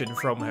junction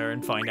from her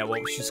and find out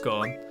what she's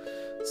got on.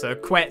 So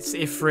Quetz,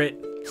 Ifrit,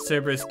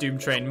 Cerberus,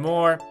 Doomtrain,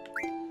 more.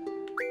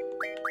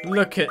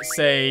 Look at,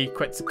 say,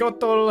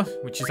 Quetzalcoatl,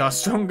 which is our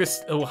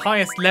strongest or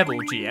highest level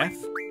GF.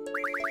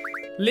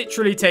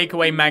 Literally take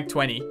away Mag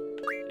 20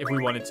 if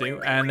we wanted to,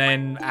 and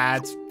then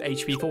add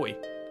HP 40.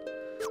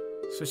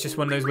 So it's just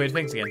one of those weird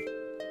things again.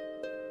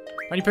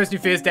 Only person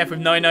who fears death with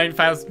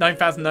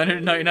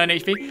 9,999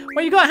 HP.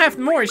 Well, you gotta have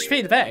more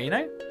HP the better, you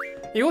know?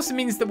 It also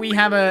means that we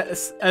have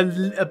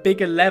a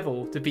bigger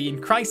level to be in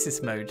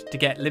crisis mode to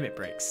get limit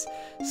breaks.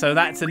 So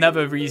that's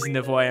another reason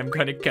of why I'm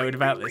kind of going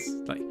about this.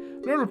 Like,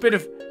 a little bit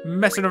of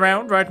messing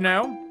around right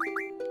now.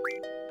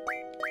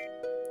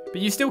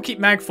 But you still keep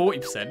mag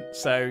 40%,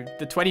 so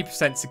the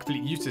 20% is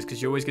completely useless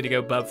because you're always going to go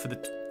above for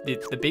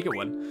the bigger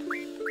one.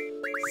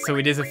 So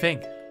it is a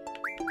thing.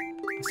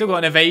 I've still got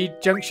an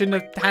evade junction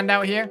to hand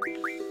out here.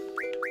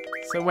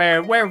 So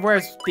where's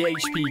the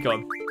HP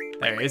gone?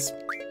 There it is.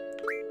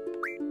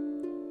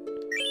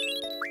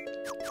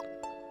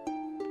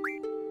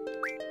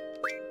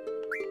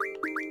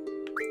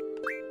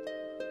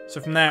 So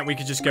from that, we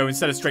could just go,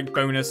 instead of strength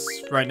bonus,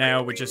 right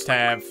now, we just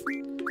have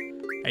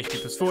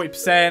HP plus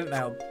 40%.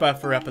 That'll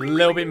buff her up a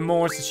little bit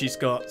more, so she's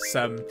got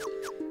some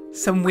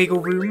wiggle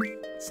room.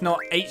 It's not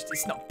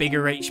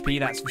bigger HP,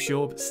 that's for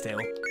sure, but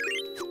still.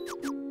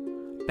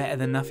 Better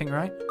than nothing,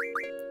 right?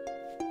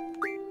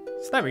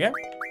 So there we go.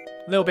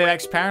 A little bit of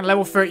extra power.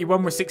 Level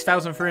 31 with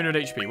 6,300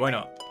 HP, why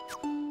not?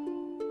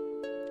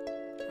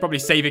 Probably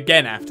save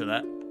again after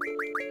that.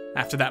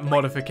 After that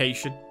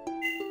modification.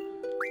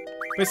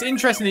 But it's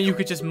interesting that you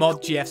could just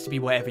mod GFs to be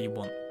whatever you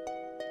want.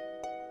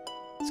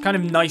 It's kind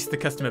of nice, the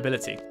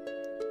customability.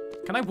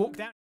 Can I walk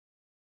down?